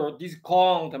order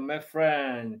discount, my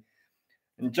friend.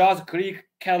 And just click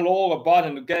catalog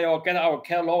button to get our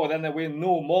catalog, then we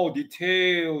know more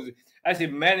details. I see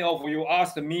many of you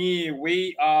asked me,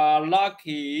 we are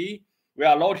lucky. We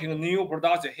are launching new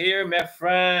products here, my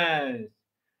friends.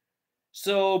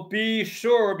 So be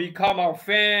sure, become our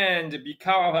friend,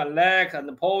 become our like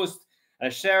and post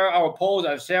and share our post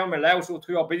and share my live show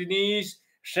to your business.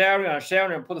 Sharing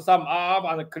and put some up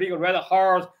and click red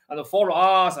heart and follow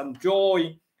us and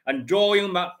enjoying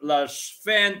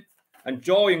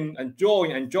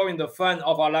the fun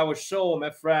of our live show, my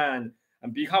friend,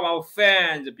 and become our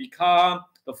friends, become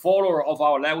the follower of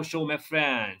our live show, my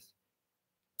friends.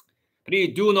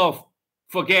 Please do not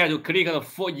forget to click the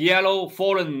yellow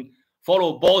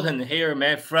follow button here,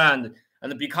 my friend,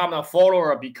 and become a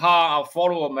follower,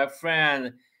 my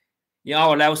friend, in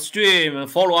our live stream, and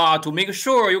follow us to make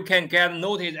sure you can get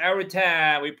notice every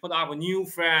time we put up a new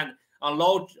friend and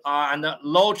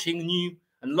launching new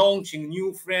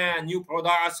friend, new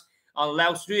products on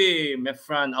live stream, my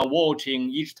friend, are watching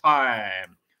each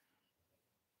time.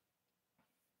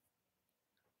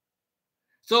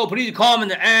 So please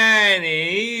comment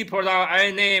any product,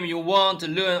 any name you want to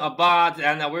learn about,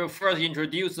 and I will first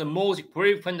introduce the most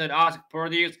frequently asked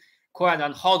products,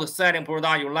 and how to selling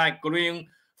product you like, green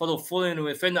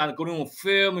photoluminescent and green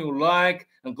film you like,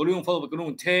 and green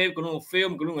tape, green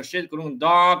film, green sheet, green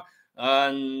dark,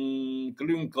 and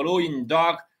green glowing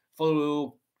dark,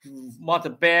 for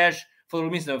masterbatch,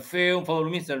 photoluminescent film,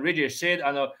 photoluminescent rigid sheet,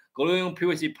 and glowing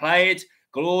PVC plate,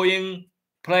 glowing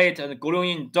plate, and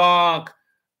glowing dark.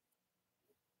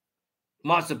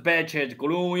 Masterbatch,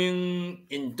 glowing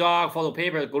in dark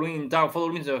photopaper, glowing in dark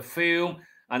photoluminescent film,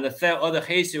 and the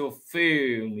self-adhesive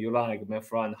film you like, my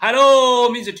friend. Hello,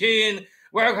 Mr. Chin.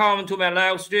 Welcome to my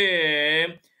live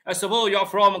stream. I suppose you're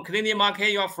from Canadian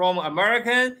market, you're from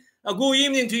American. Good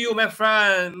evening to you, my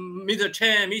friend, Mr.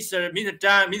 Chen, Mr.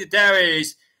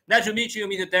 Davis. Nice to meet you,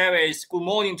 Mr. Davis. Good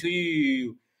morning to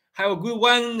you. Have a good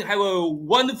one. Have a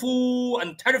wonderful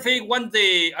and terrific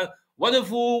Wednesday.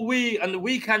 Wonderful week and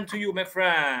weekend to you, my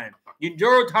friend. Enjoy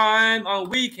your time on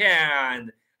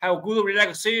weekend. Have good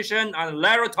relaxation and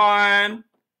leisure time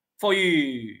for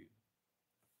you.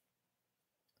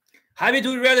 Happy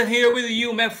to be right here with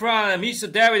you, my friend,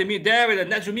 Mr. David.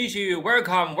 Nice to meet you.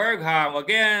 Welcome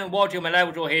again. Watching my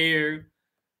live show here.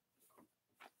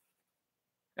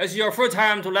 It's your first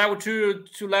time to watching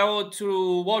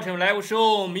live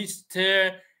show,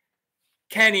 Mr.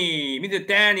 Kenny, Mr.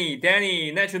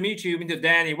 Danny, nice to meet you, Mr.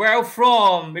 Danny. Where are you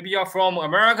from? Maybe you're from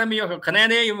America, maybe you're from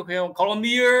Canada, you're from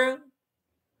Colombia.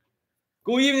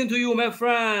 Good evening to you, my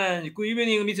friend. Good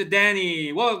evening, Mr.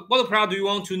 Danny. What product do you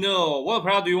want to know? What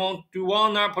product do you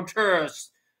want to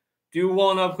purchase? If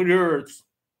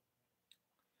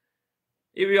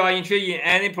you are interested in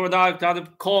any product,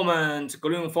 just comment,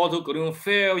 green photo, green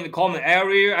film in the comment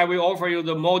area. I will offer you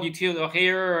the more details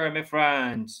here, my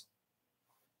friends.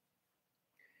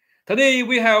 Today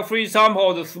we have free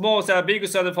samples, small size, big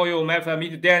size for you, my friend,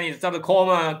 Mr. Danny. Just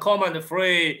comment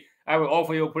free. I will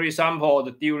offer you free samples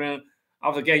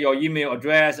after get your email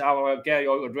address. I will get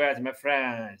your address, my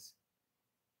friends.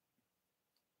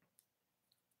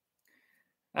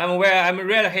 I'm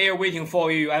right here waiting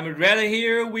for you.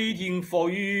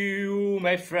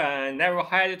 My friend. Never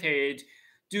hesitate.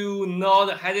 Do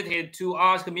not hesitate to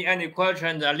ask me any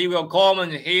questions. Leave your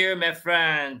comment here, my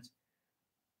friend.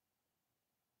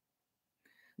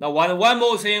 Now, one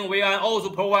more thing, we can also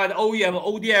provide OEM,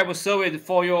 ODM service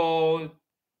for your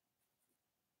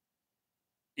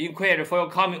inquiry, for your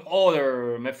coming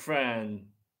order, my friend.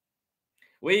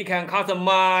 We can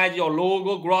customize your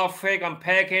logo, graphic, and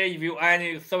package if you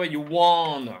any service you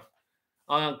want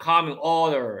on a coming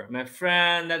order, my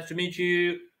friend. Nice to meet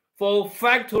you. For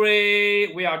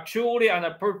factory, we are truly and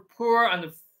pure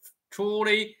and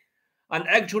truly and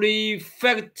actually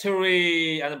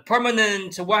factory and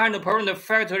permanent 100%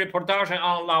 factory production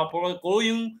on our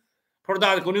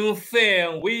glowing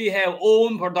film. We have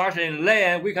own production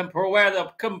land. We can provide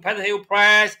a competitive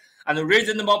price and a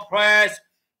reasonable price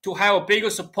to have a bigger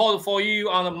support for you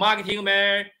on the marketing,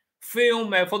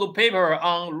 film, photo paper,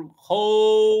 on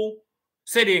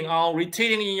wholesaling, on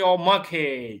retailing in your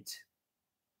market.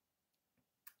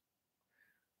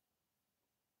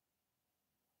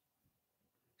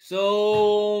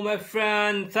 So, my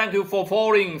friend, thank you for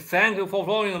following.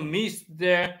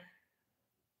 Mr.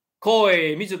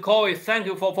 Coy. Thank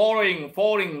you for following.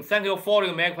 Thank you for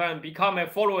following, my friend. Become a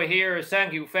follower here.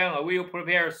 Thank you, fan. I will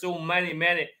prepare so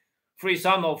many free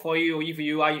samples for you if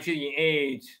you are interested in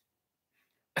it.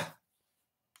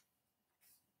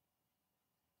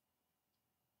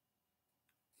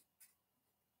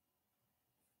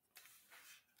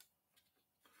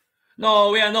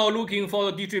 No, we are not looking for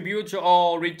the distributor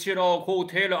or retailer or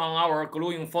wholesaler on our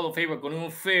gluing photo paper gluing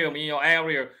film in your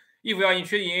area. If you are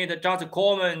interested in it, just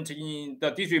comment in the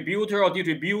distributor or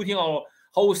distributing or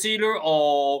wholesaler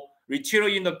or retailer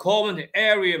in the comment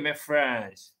area, my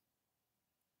friends.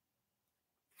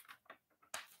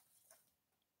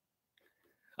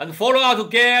 And follow up to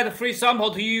get a free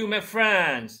sample to you, my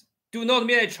friends. Do not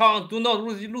miss a chance. Do not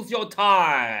lose your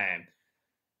time.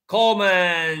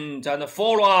 Comment and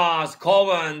follow us.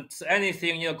 Comment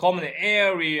anything in the comment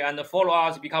area and follow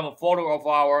us. Become a follower of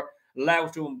our live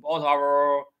stream of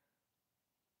our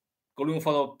gluing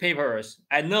photo papers.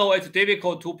 I know it's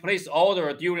difficult to place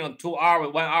order during a 2 hour,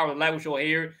 1 hour live show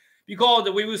here because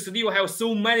we will still have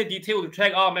so many details to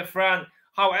check out, my friend.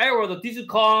 However, the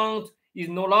discount is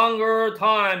no longer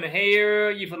time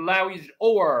here if live is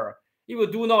over. If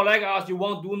you do not like us, you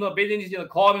want to do no business in the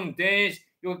coming days,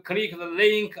 you click the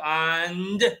link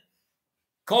and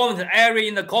comment area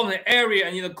in the comment area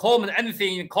and in the comment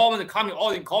anything in the comment coming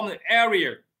out in comment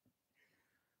area.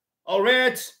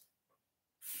 Alright,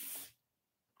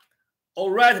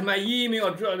 my email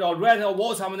address, alright, or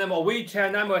WhatsApp number,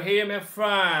 WeChat number here, my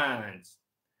friends.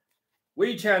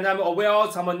 WeChat number or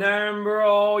WhatsApp number,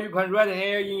 or you can write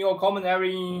here in your comment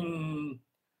area.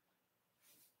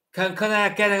 Can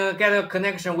get a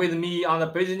connection with me on the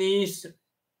business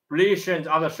relations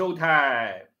on the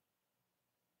showtime.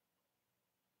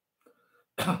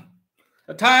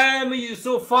 The time is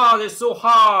so fast, it's so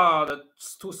hard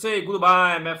to say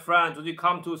goodbye, my friends. Would you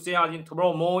come to see us in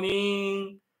tomorrow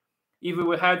morning? If we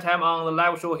will have time on the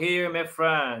live show here, my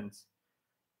friends.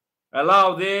 I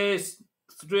love this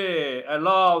stream. I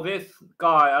love this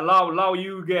guy. I love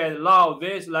you guys. Love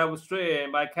this live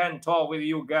stream. I can't talk with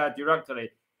you guys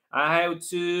directly. I have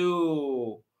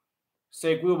to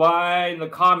say goodbye in the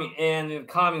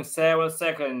coming 7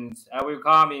 seconds. I will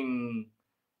coming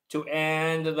to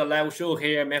end the live show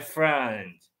here, my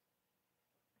friends.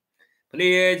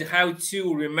 Please have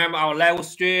to remember our live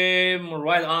stream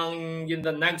right on in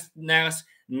the next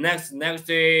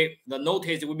day. The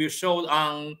notice will be shown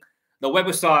on the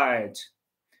website.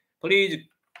 Please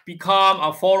become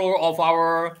a follower of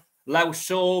our live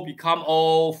show. Become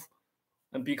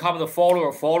the follower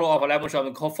of our live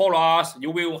show. Follow us.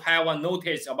 You will have a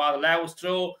notice about the live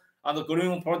show and the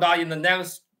gluing product in the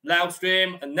next live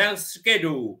stream and next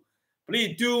schedule.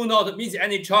 Please do not miss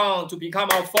any chance to become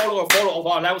a follower of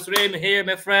our live stream here,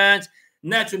 my friends.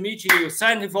 Nice to meet you.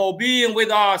 Thank you for being with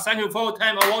us. Thank you for your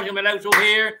time and watching my live show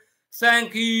here.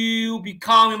 Thank you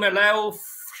becoming my live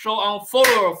show on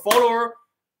follower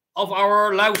of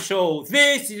our live show.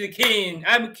 This is King.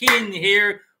 I'm King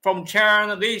here from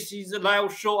China. This is the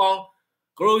live show on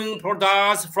growing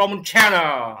products from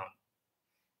China.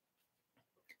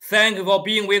 Thank you for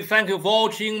being with. Thank you for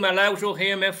watching my live show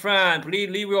here, my friend. Please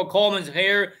leave your comments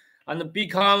here and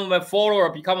become my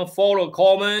follower. Become a follower.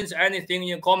 Comments anything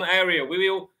in the comment area. We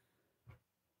will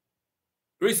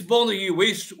respond to you.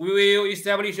 We will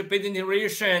establish a business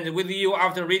relation with you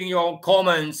after reading your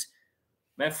comments,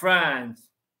 my friends.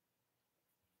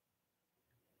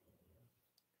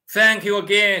 Thank you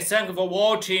again. Thank you for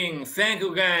watching. Thank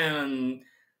you again.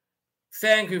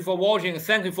 Thank you for watching.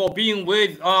 Thank you for being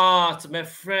with us, my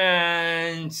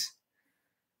friends.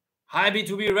 Happy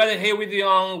to be right here with you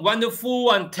on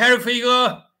wonderful and terrific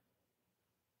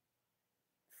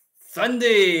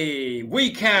Sunday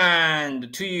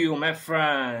weekend to you, my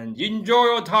friend. Enjoy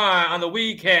your time on the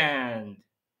weekend.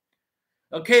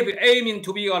 Keep aiming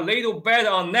to be a little better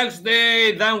on next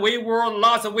day than we were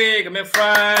last week, my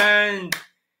friend.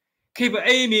 Keep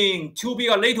aiming to be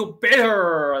a little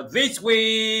better this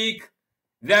week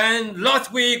than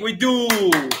last week we do.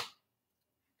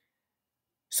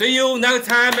 See you next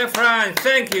time, my friend.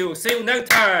 Thank you. See you next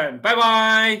time.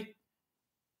 Bye-bye.